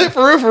actually be lit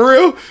for real, for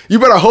real. You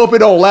better hope it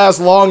don't last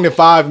long than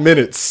 5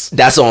 minutes.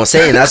 That's what I'm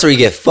saying. That's where you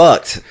get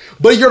fucked.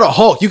 But you're the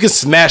Hulk. You can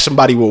smash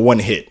somebody with one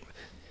hit.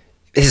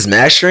 His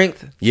max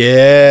strength?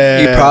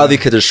 Yeah. You probably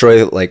could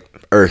destroy like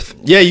Earth.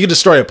 Yeah, you could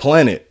destroy a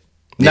planet.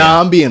 Yeah.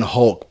 Nah, I'm being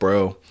Hulk,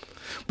 bro.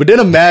 But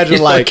then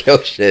imagine like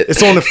kill shit.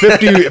 It's on the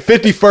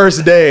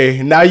 51st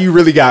day. Now you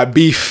really got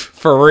beef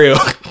for real.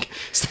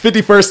 It's the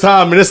 51st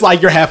time, and it's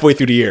like you're halfway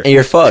through the year. And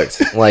you're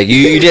fucked. Like,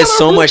 you did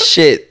so much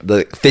shit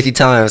like 50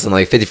 times, and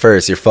like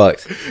 51st, you're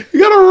fucked. You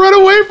gotta run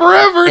away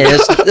forever.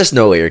 And there's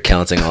no way you're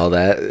counting all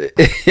that.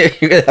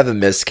 You're gonna have a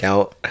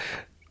miscount.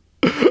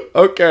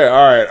 Okay,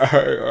 all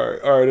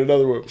right.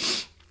 Another one.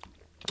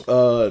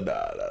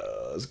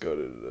 Let's go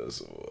to this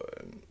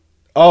one.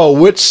 Oh,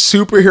 which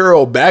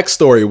superhero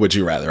backstory would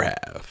you rather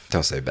have?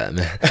 Don't say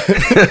Batman.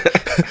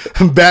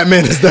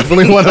 Batman is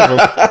definitely one of them.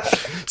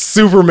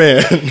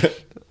 Superman,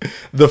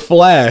 The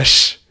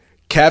Flash,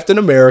 Captain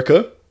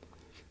America,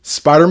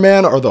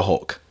 Spider-Man, or the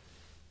Hulk?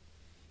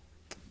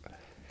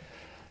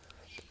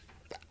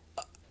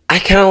 I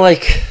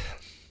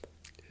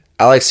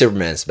like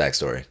Superman's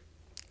backstory.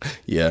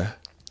 Yeah.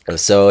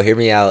 So hear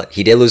me out.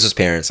 He did lose his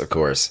parents, of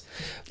course,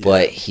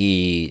 but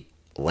he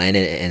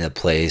landed in a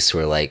place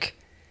where like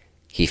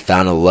he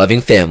found a loving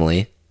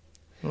family,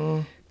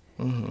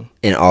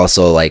 and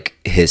also like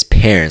his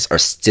parents or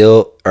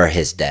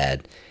his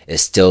dad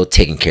is still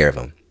taking care of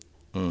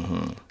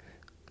him.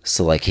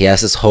 So like he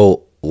has this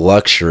whole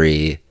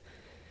luxury.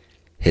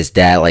 His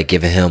dad like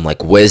giving him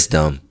like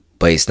wisdom,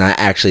 but he's not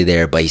actually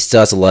there. But he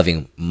still has a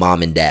loving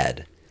mom and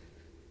dad.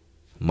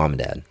 Mom and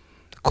dad,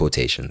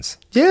 quotations.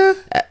 Yeah.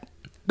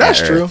 That's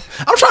true.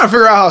 I'm trying to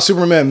figure out how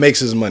Superman makes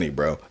his money,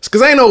 bro.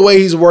 Because ain't no way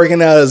he's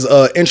working as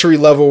an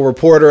entry-level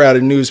reporter at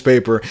a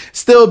newspaper,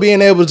 still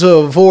being able to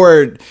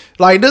afford.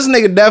 Like, this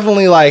nigga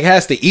definitely like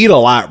has to eat a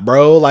lot,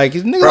 bro. Like,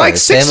 his nigga bro, like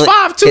 6'5",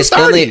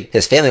 230.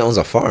 His family owns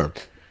a farm.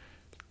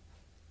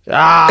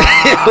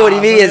 What do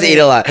you mean he has to eat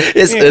a lot?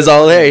 It's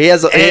all there. He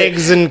has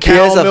eggs and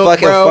cow milk,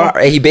 bro.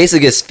 Farm. He basically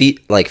gets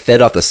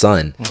fed off the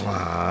sun.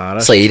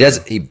 So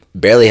he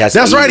barely has.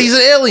 That's right. He's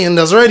an alien.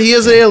 That's right. He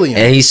is an alien,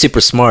 and he's super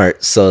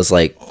smart. So it's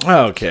like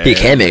he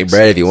can make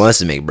bread if he wants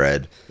to make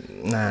bread.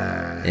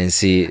 And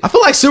see, I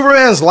feel like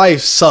Superman's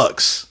life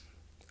sucks.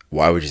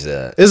 Why would you say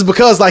that? It's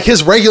because like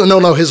his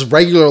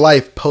regular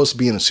life post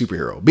being a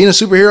superhero. Being a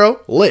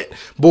superhero, lit.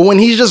 But when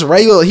he's just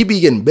regular, he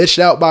be getting bitched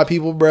out by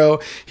people, bro.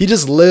 He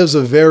just lives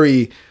a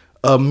very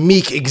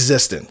meek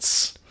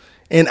existence.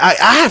 And I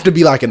have to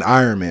be like an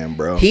Iron Man,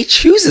 bro. He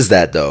chooses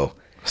that though.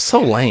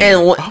 So lame.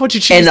 And why would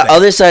you choose and that? The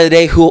other side of the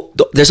day,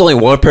 there's only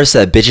one person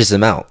that bitches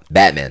him out.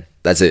 Batman.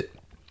 That's it.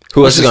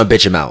 Who else is gonna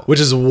bitch him out?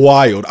 Which is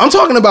wild. I'm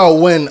talking about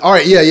when. All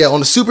right, yeah. On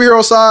the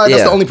superhero side,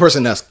 that's the only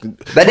person that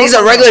nigga's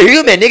a regular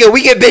human, nigga.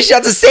 We get bitched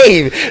out the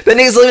same. That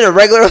nigga's living a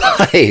regular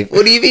life.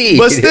 What do you mean?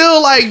 But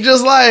still, like,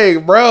 just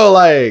like, bro,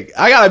 like,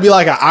 I gotta be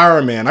like an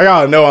Iron Man. I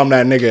gotta know I'm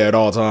that nigga at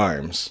all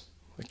times.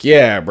 Like,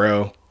 yeah,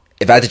 bro.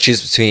 If I had to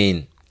choose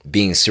between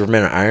being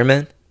Superman or Iron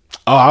Man,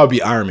 I would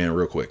be Iron Man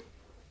real quick.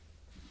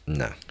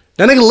 No,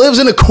 that nigga lives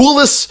in the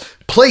coolest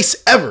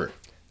place ever.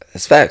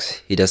 That's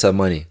facts. He does have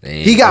money.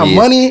 He got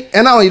money,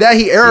 and not only that,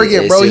 he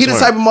arrogant, bro. He the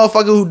type of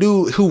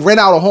motherfucker who rent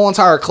out a whole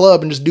entire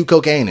club and just do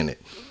cocaine in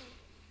it.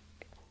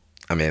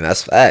 I mean,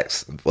 that's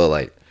facts. But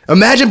like,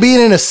 imagine being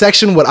in a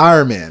section with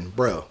Iron Man,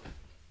 bro.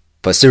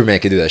 But Superman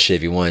could do that shit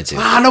if he wanted to.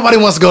 Nobody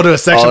wants to go to a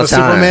section with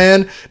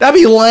Superman.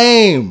 That'd be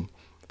lame.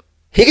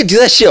 He could do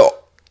that shit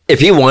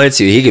if he wanted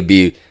to. He could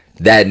be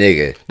that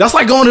nigga. That's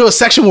like going to a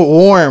section with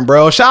Warren,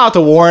 bro. Shout out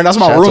to Warren. That's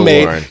my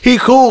roommate. He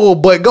cool,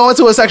 but going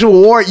to a section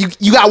with Warren,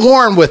 you got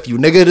Warren with you,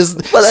 nigga.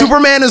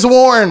 Superman is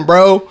Warren,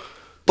 bro.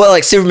 But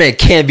like Superman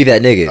can't be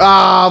that nigga.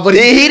 But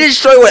he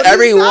destroy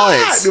whatever he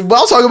wants. But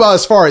I'm talking about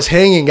as far as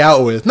hanging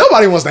out with.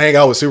 Nobody wants to hang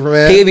out with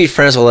Superman. He could be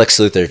friends with Lex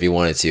Luthor if he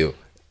wanted to,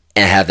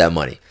 and have that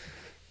money.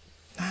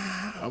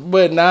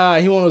 But nah,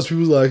 he one of those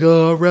people like,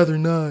 oh, I'd rather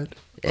not.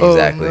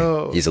 Exactly.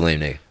 Oh, no. He's a lame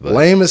nigga. But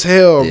Lame as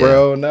hell,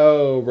 bro.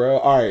 No, bro.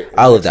 All right.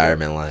 I live the Iron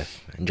Man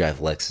life and drive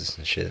Lexus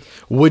and shit.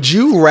 Would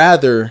you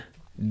rather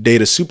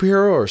date a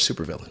superhero or a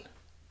supervillain?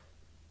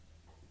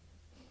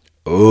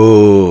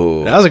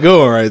 Ooh. That's a good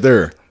one right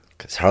there.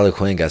 Because Harley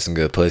Quinn got some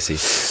good pussy.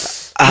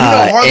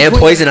 Harley and Quinn-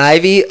 Poison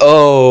Ivy?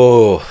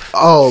 Oh.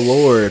 Oh,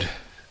 Lord.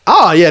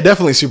 Oh, yeah,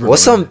 definitely supervillain.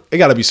 What's some... It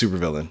got to be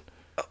supervillain.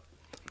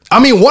 I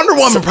mean, Wonder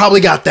Woman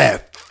probably got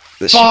that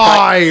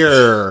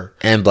fire.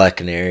 And Black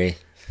Canary.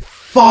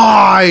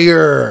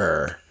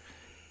 Fire.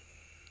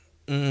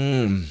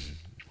 And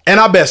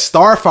I bet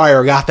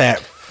Starfire got that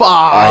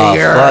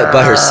fire. Oh, fuck.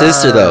 But her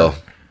sister, though.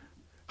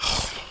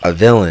 A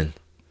villain.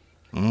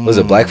 Was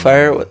it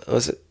Blackfire? What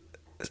was it?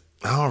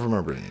 I don't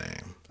remember the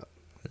name.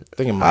 I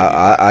think it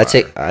might I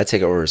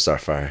take it over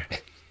Starfire.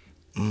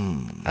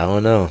 I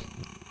don't know.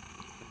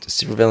 The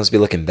supervillains be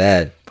looking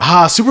bad.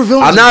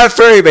 Supervillains. I'm not a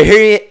furry, but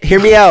hear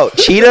me out.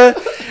 Cheetah.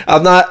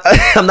 I'm not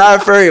a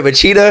furry, but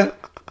Cheetah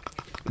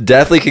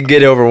definitely could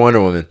get over Wonder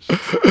Woman.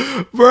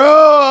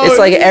 Bro. It's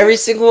like every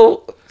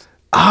single...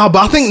 But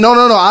I think no.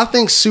 I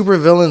think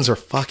supervillains are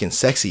fucking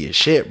sexy as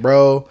shit,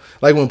 bro.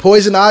 Like when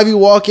Poison Ivy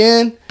walk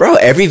in, Bro,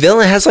 every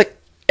villain has like...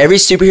 Every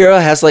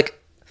superhero has like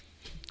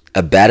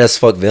a badass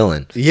fuck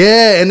villain.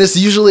 yeah, and it's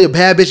usually a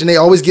bad bitch, and they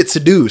always get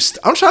seduced.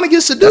 I'm trying to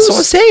get seduced. That's what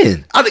I'm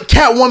saying.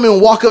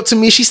 Catwoman walk up to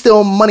me, she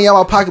steal money out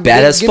of my pocket.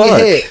 Badass give me fuck.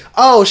 head.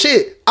 Oh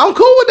shit, I'm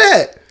cool with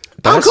that.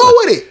 I'm cool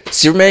with it.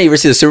 Superman, you ever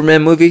see the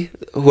Superman movie?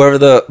 Whoever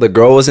the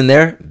girl was in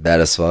there,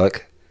 badass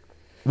fuck.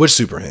 Which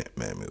Superman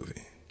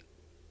movie?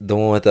 The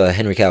one with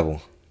Henry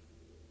Cavill.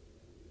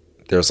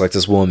 There was like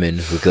this woman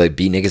who could like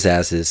beat niggas'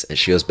 asses, and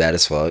she was bad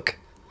as fuck.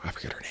 I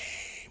forget her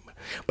name,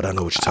 but I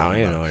know what you're talking about. I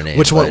don't even know her name.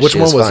 Which one? but Which she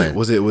one was fine. it?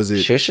 Was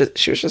it? She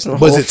was just in a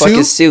Was whole it fucking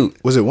two? suit.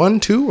 Was it 1,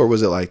 2, or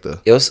was it like the?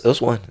 It was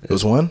one. It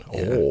was one.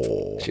 Yeah.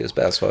 Oh, She was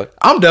bad as fuck.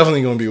 I'm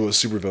definitely gonna be with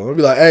a supervillain. I'll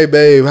be like, hey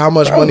babe, how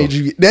much money did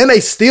you get? Then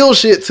they steal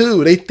shit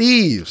too. They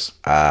thieves.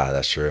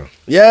 That's true.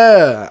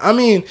 Yeah, I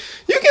mean,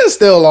 you can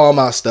steal all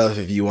my stuff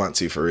if you want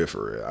to, for real,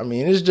 for real. I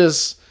mean, it's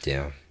just.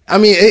 Yeah. I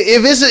mean,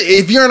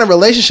 if you're in a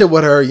relationship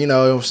with her, you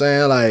know what I'm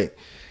saying? Like,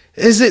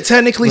 is it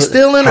technically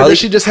stealing, or does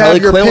she just have Harley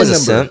your Quinn PIN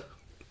was a number? simp.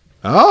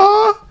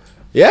 Oh,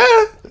 yeah.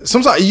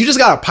 Sometimes you just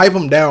gotta pipe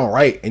them down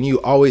right, and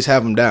you always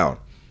have them down.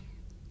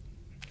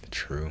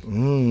 True.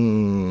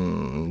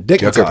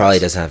 Joker Probably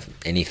doesn't have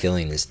any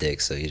feeling in his dick,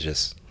 so he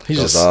just He's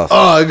goes just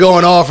off.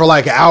 going off for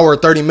like an hour,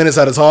 30 minutes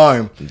at a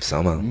time.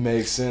 Somehow.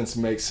 Makes sense.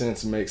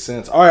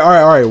 All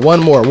right. One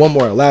more.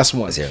 Last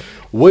one. Let's hear it.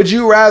 Would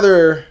you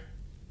rather?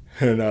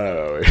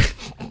 No. Wait.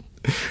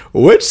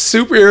 Which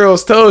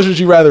superhero's toes would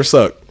you rather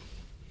suck?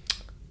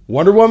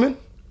 Wonder Woman,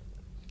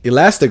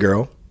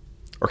 Elastigirl,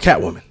 or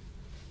Catwoman?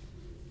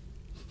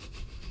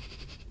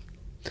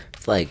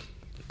 It's like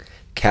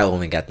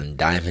Catwoman got them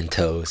diamond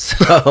toes.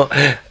 So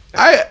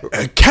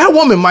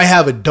Catwoman might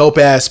have a dope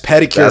ass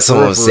pedicure. that's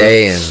what I'm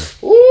saying.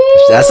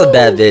 Ooh. That's a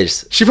bad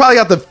bitch. She probably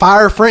got the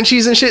fire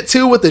Frenchies and shit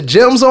too, with the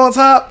gems on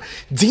top.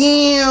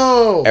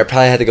 Damn. I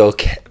probably had to go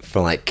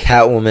from like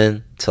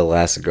Catwoman to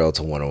Elastigirl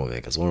to Wonder Woman,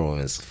 because Wonder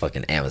Woman is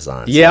fucking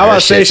Amazon. Yeah, So I her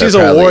was say shits are she's a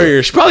probably-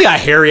 warrior. She probably got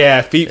hairy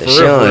ass feet for She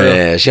real. don't,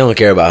 yeah, she don't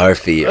care about her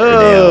feet or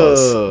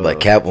nails. But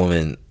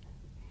Catwoman,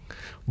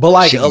 But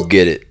like, she can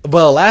get it.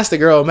 But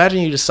Elastigirl, imagine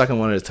you just sucking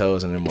one of the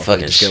toes and then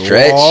Fucking just get-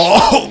 stretch.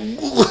 Oh.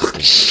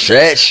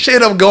 Stretch. She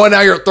end up going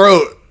down your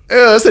throat.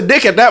 Yeah, it's a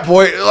dick at that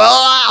point.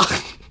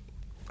 Ah.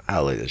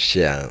 I'll look the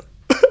shit out.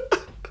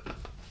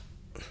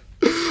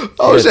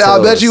 Oh shit!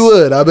 I bet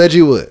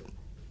you would.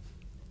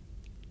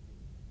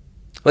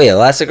 Wait,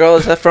 Elastigirl,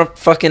 is that from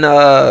fucking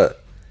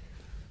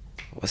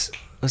what's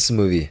the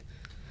movie? You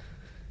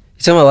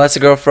talking about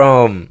Elastigirl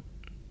from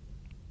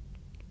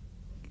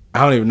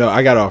I don't even know.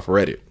 I got it off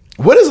Reddit.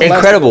 What is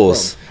Elastigirl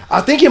Incredibles? from?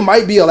 I think it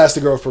might be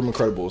Elastigirl from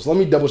Incredibles. Let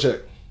me double check.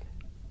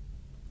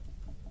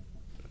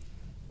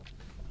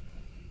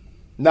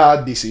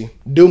 Nah, DC.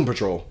 Doom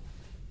Patrol.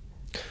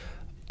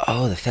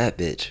 Oh, the fat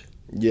bitch.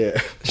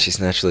 Yeah, She's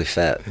naturally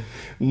fat.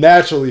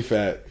 naturally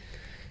fat.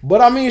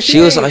 But I mean, She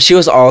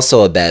was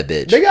also a bad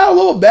bitch. They got a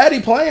little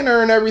baddie playing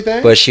her and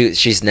everything. But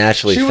she's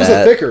naturally she fat. was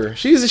a thicker.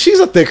 She's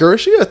a thicker.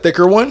 She a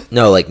thicker one.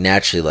 No, like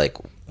naturally, like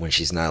when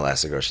she's not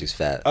Elastigirl, she's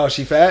fat. Oh,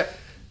 she fat.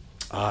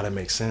 Oh, that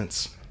makes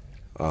sense.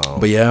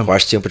 But yeah,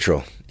 Watch Doom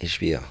Patrol,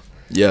 HBO.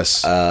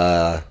 yes.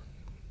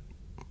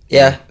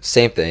 Yeah,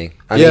 same thing.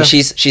 I Yeah. mean,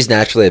 she's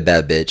naturally a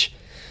bad bitch,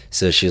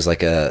 so she was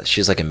like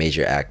a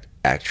major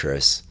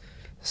actress.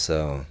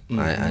 So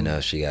I know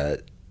she got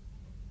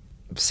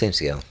same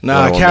scale.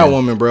 Nah, Wonder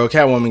Woman. Catwoman, bro.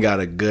 Catwoman got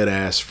a good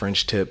ass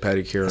French tip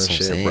pedicure That's and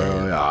what I'm shit, bro.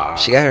 saying. Ah.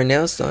 She got her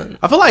nails done.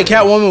 I feel like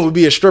Catwoman would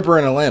be a stripper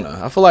in Atlanta.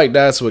 I feel like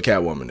that's what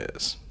Catwoman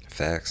is.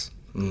 Facts.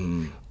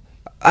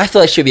 I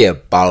feel like she'd be a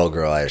bottle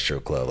girl at a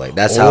strip club. Like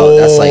that's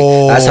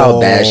how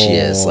bad she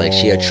is. Like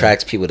she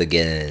attracts people to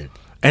get in.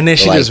 And then But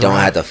she like, just don't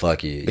rap. have to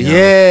fuck you. You know?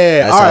 Yeah,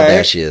 that's all how right.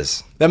 bad she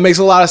is. That makes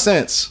a lot of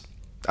sense.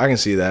 I can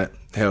see that.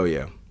 Hell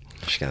yeah.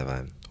 She got a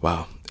vibe.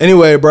 Wow.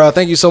 Anyway, bro,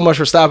 thank you so much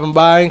for stopping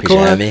by. And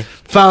Appreciate having me.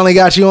 Finally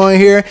got you on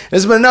here.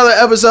 It's been another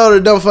episode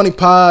of Dumb Funny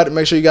Pod.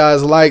 Make sure you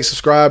guys like,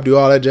 subscribe, do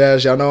all that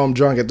jazz. Y'all know I'm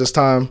drunk at this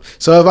time.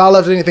 So if I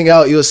left anything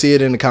out, you'll see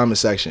it in the comment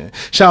section.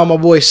 Shout out my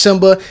boy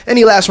Simba.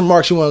 Any last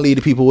remarks you want to leave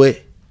the people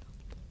with?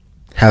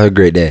 Have a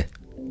great day.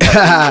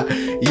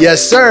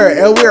 Yes,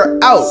 sir. And we're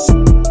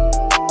out.